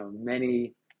are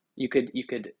many, you could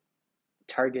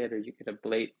target or you could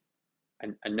ablate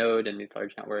a node in these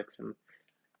large networks and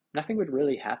nothing would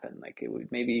really happen. Like it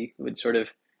would sort of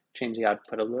change the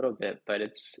output a little bit, but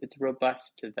it's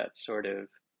robust to that sort of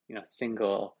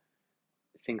single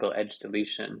edge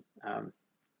deletion.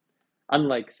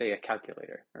 Unlike say a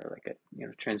calculator or like a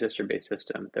transistor-based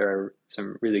system, there are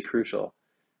some really crucial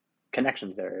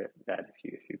connections there that if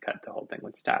you cut, the whole thing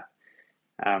would stop.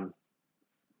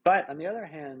 But on the other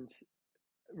hand,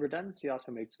 redundancy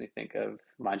also makes me think of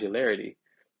modularity,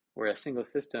 where a single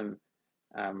system,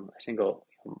 a single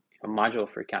module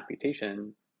for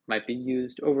computation might be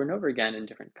used over and over again in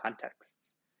different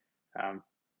contexts,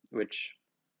 which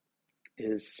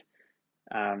is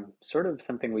sort of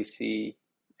something we see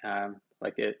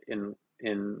like it in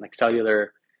like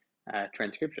cellular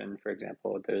transcription, for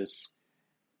example. There's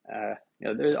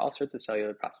there's all sorts of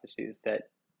cellular processes that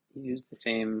use the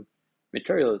same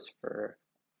materials for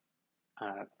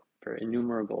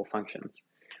innumerable functions.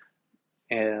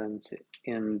 And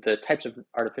in the types of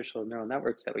artificial neural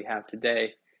networks that we have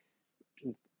today,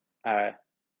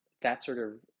 that sort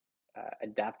of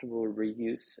adaptable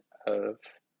reuse of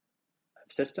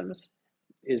systems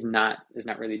is not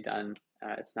really done.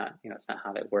 It's not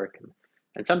how they work.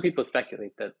 And some people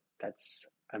speculate that that's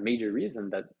a major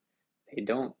reason that they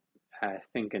don't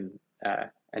think and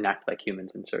act like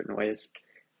humans in certain ways.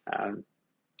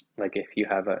 Like if you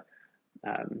have a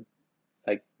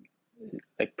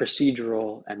like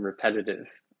procedural and repetitive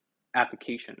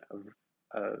application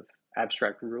of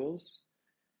abstract rules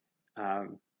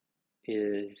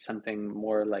is something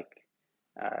more like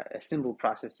a symbol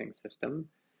processing system,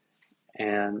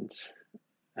 and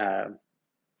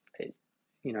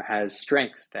it has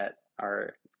strengths that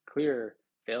are clear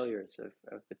failures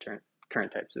of the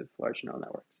current types of large neural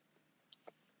networks.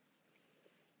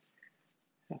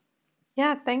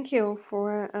 Yeah, thank you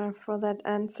for that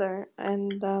answer,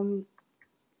 and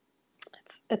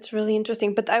it's really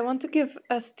interesting. But I want to give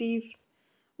Steve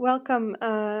welcome.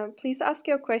 Please ask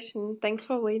your question. Thanks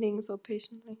for waiting so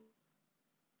patiently.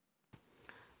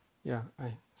 Yeah,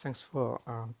 thanks for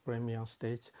bringing me on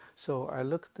stage. So I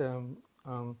looked.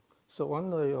 So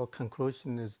one of your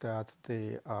conclusion is that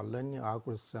the learning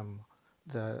algorithm,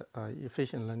 the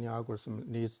efficient learning algorithm,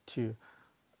 needs to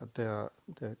the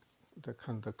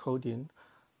kind of coding,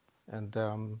 and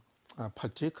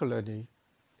particularly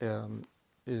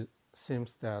it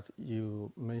seems that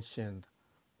you mentioned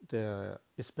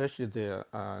especially the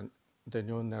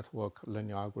neural network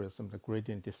learning algorithm, the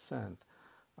gradient descent,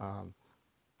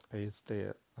 is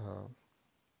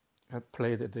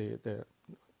played the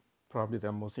probably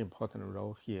the most important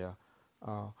role here.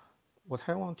 What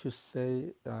I want to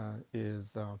say is,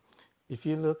 if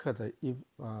you look at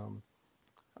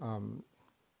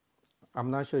I'm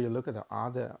not sure you look at the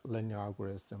other learning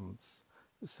algorithms.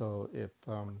 So if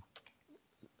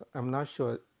I'm not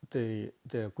sure the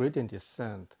gradient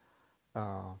descent,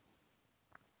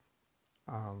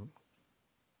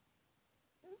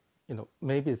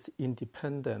 maybe it's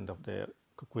independent of the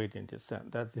gradient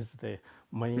descent. That is the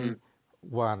main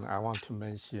one I want to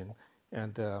mention,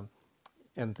 and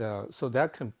so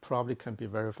that probably can be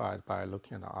verified by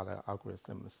looking at other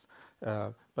algorithms,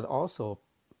 but also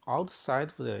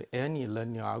outside of any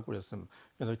linear algorithm,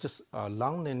 just a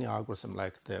long linear algorithm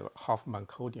like the Hoffman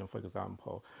coding, for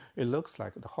example, it looks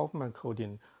like the Hoffman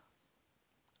coding,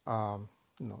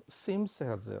 seems to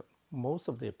have most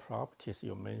of the properties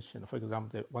you mentioned. For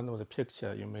example, one of the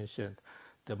picture you mentioned,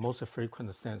 the most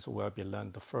frequent sense will be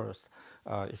learned first.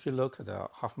 If you look at the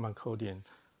Hoffman coding,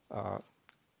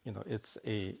 it's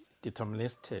a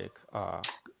deterministic,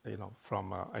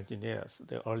 from engineers.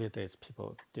 The early days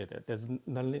people did it. There's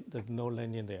no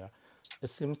linear there. It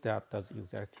seems that does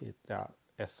exactly that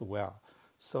as well.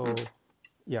 So,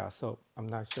 yeah. So I'm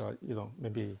not sure.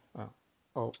 Maybe.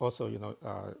 Also,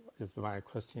 is my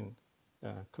question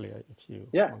clear? If you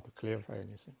Yeah. want to clarify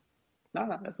anything. No,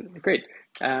 that's great.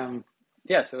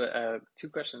 Yeah. So 2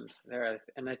 questions there,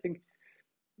 and I think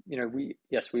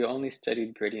we only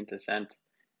studied gradient descent.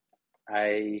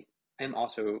 I am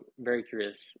also very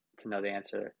curious to know the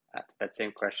answer to that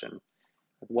same question.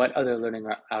 What other learning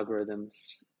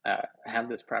algorithms have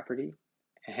this property,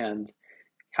 and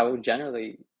how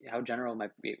general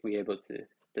might we able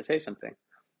to say something?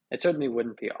 It certainly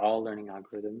wouldn't be all learning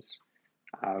algorithms.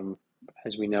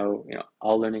 As we know,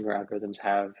 all learning algorithms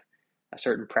have a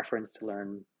certain preference to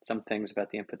learn some things about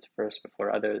the inputs first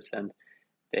before others, and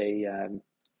they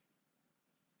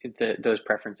those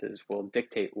preferences will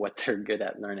dictate what they're good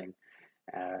at learning,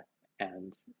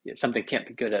 and something can't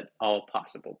be good at all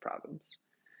possible problems.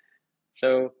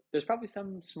 So there's probably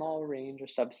some small range or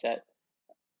subset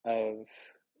of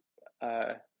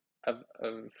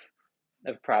of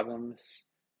problems,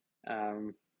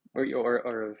 or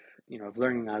of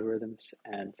learning algorithms,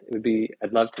 and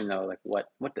I'd love to know like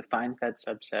what defines that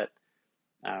subset,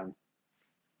 and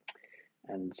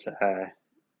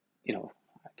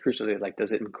crucially, like,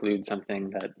 does it include something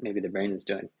that maybe the brain is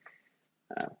doing?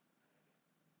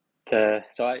 So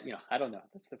I don't know.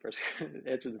 That's the first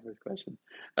answer to the first question.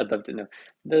 I'd love to know.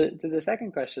 The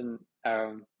second question,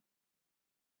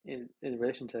 in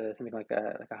relation to something like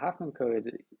a Hoffman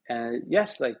code,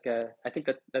 yes, I think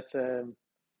that's an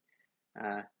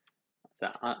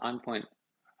on-point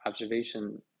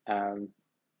observation,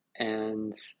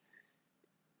 and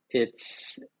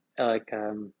it's like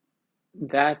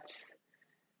that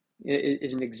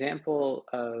is an example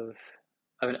of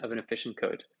an efficient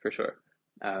code for sure,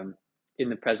 in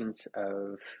the presence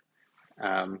of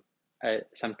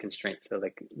some constraints. So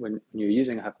like when you're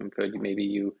using a Huffman code, maybe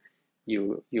you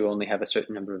only have a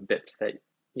certain number of bits that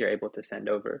you're able to send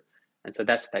over, and so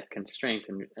that's that constraint.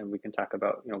 And we can talk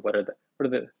about what are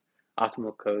the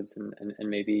optimal codes, and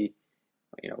maybe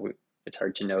it's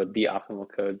hard to know the optimal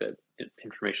code, but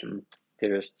information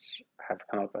theorists have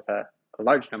come up with a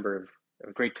large number of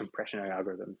great compression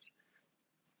algorithms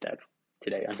that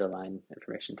today underline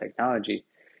information technology,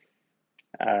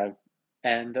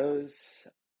 and those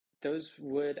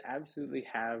would absolutely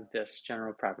have this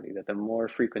general property that the more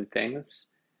frequent things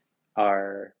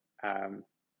are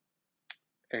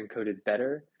encoded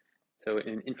better. So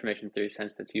in information theory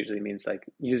sense, that usually means like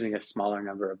using a smaller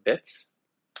number of bits,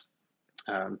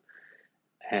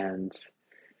 and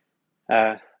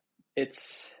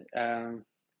it's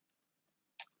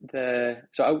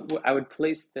so I would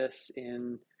place this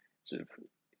in sort of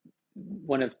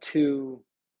one of two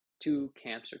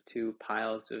camps or two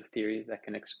piles of theories that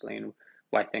can explain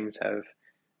why things have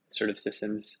sort of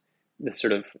systems, this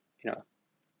sort of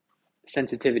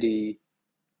sensitivity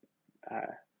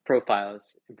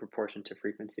profiles in proportion to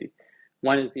frequency.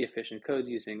 One is the efficient codes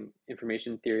using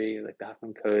information theory, like the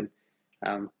Huffman code.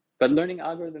 But learning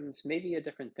algorithms may be a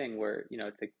different thing, where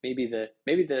it's like maybe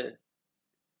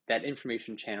that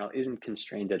information channel isn't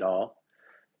constrained at all.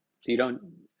 So the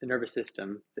nervous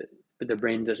system, but the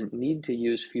brain doesn't need to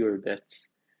use fewer bits,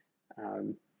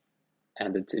 and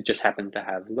it just happened to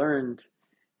have learned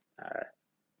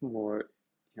more,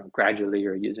 gradually,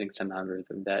 or using some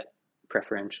algorithm that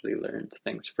preferentially learned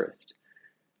things first.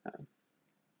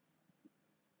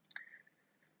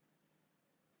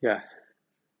 Yeah.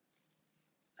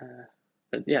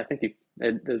 But yeah, thank you.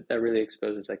 That really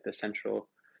exposes like the central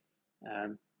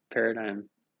paradigm,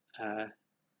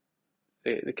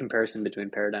 the comparison between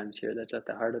paradigms here that's at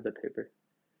the heart of the paper.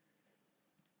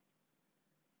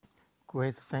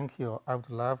 Great, thank you. I would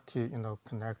love to,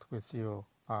 connect with you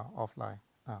offline.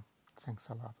 Thanks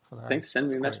a lot for that. Thanks. Send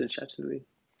me a Great. message. Absolutely.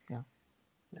 Yeah.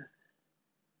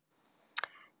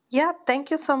 Yeah,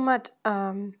 thank you so much.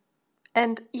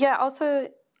 And yeah, also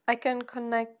I can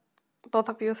connect both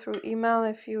of you through email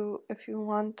if you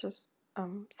want. Just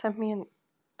send me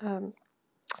an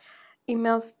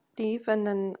email, Steve, and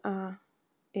then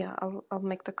yeah, I'll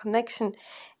make the connection.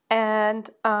 And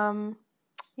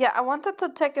yeah, I wanted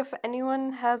to check if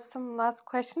anyone has some last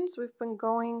questions. We've been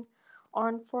going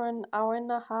on for an hour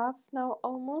and a half now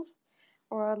almost.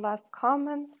 Or last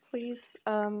comments, please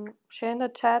share in the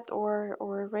chat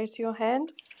or raise your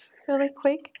hand really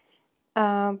quick.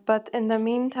 But in the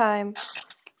meantime,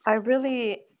 I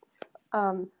really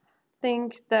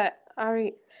think that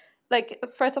Ari, like,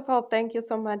 first of all, thank you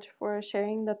so much for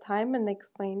sharing the time and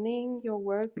explaining your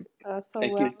work so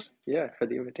Thank well. you. Yeah, for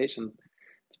the invitation.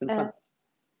 It's been fun.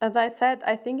 As I said,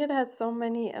 I think it has so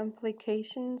many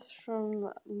implications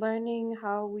from learning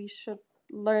how we should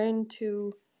learn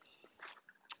to,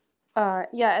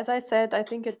 yeah, as I said, I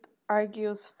think it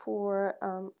argues for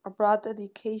a broad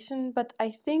education, but I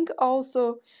think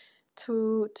also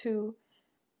to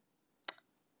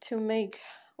make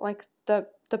like the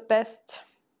best,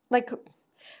 like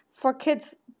for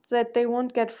kids, that they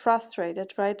won't get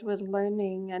frustrated, right, with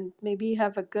learning, and maybe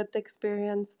have a good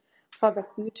experience for the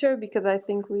future, because I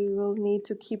think we will need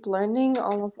to keep learning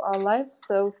all of our lives.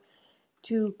 So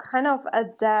to kind of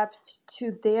adapt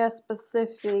to their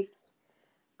specific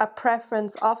a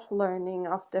preference of learning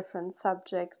of different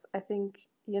subjects, I think,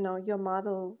 your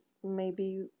model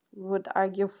maybe would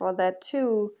argue for that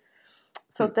too,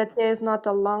 so that there's not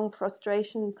a long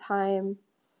frustration time.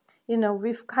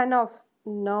 We've kind of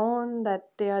known that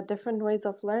there are different ways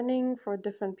of learning for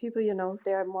different people.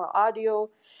 There are more audio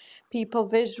people,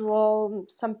 visual.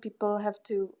 Some people have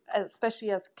to,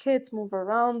 especially as kids, move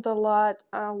around a lot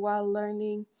while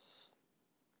learning.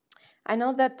 I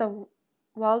know that the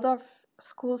Waldorf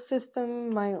school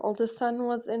system my oldest son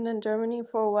was in Germany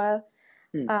for a while,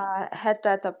 had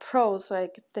that approach.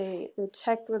 Like they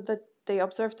checked they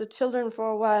observed the children for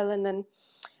a while, and then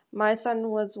my son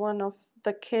was one of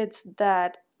the kids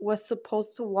that was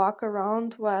supposed to walk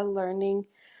around while learning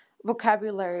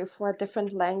vocabulary for a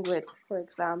different language, for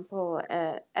example,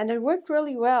 and it worked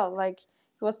really well. Like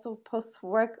he was supposed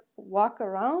to walk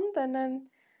around and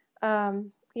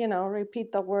then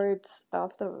repeat the words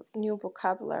of the new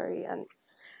vocabulary. And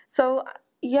so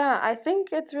yeah, I think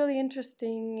it's really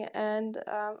interesting, and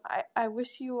I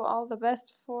wish you all the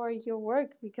best for your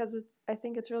work, because I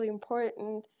think it's really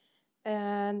important,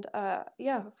 and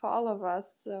yeah, for all of us.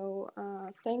 So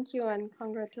thank you and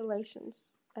congratulations,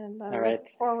 and I'm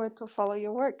looking forward to follow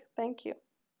your work. Thank you.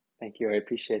 Thank you. I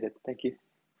appreciate it. Thank you.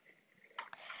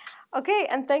 Okay,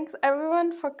 and thanks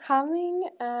everyone for coming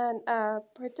and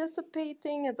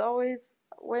participating. It's always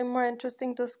way more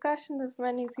interesting discussion if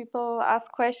many people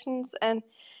ask questions and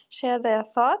share their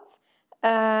thoughts.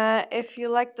 If you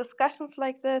like discussions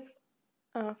like this,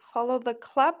 follow the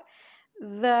club.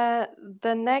 The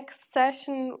next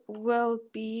session will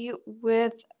be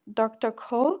with Dr.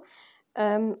 Cole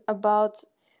about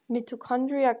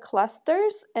mitochondria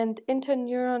clusters and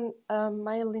interneuron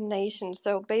myelination.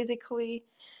 So basically,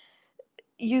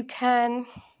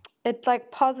 it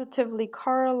like positively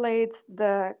correlates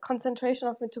the concentration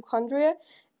of mitochondria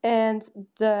and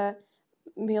the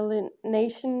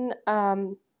myelination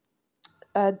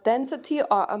density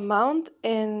or amount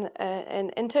in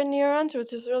interneurons,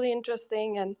 which is really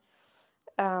interesting, and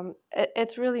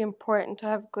it's really important to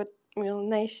have good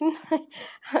myelination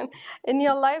in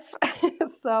your life.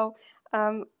 So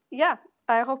yeah,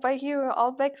 I hope I hear you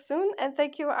all back soon, and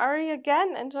thank you, Ari,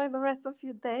 again. Enjoy the rest of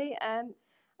your day, and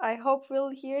I hope we'll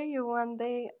hear you one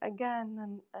day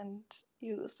again, and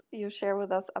you share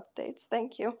with us updates.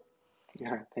 Thank you.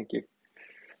 Yeah, thank you.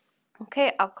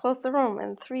 Okay, I'll close the room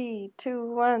in 3,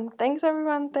 2, 1. Thanks,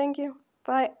 everyone. Thank you.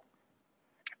 Bye.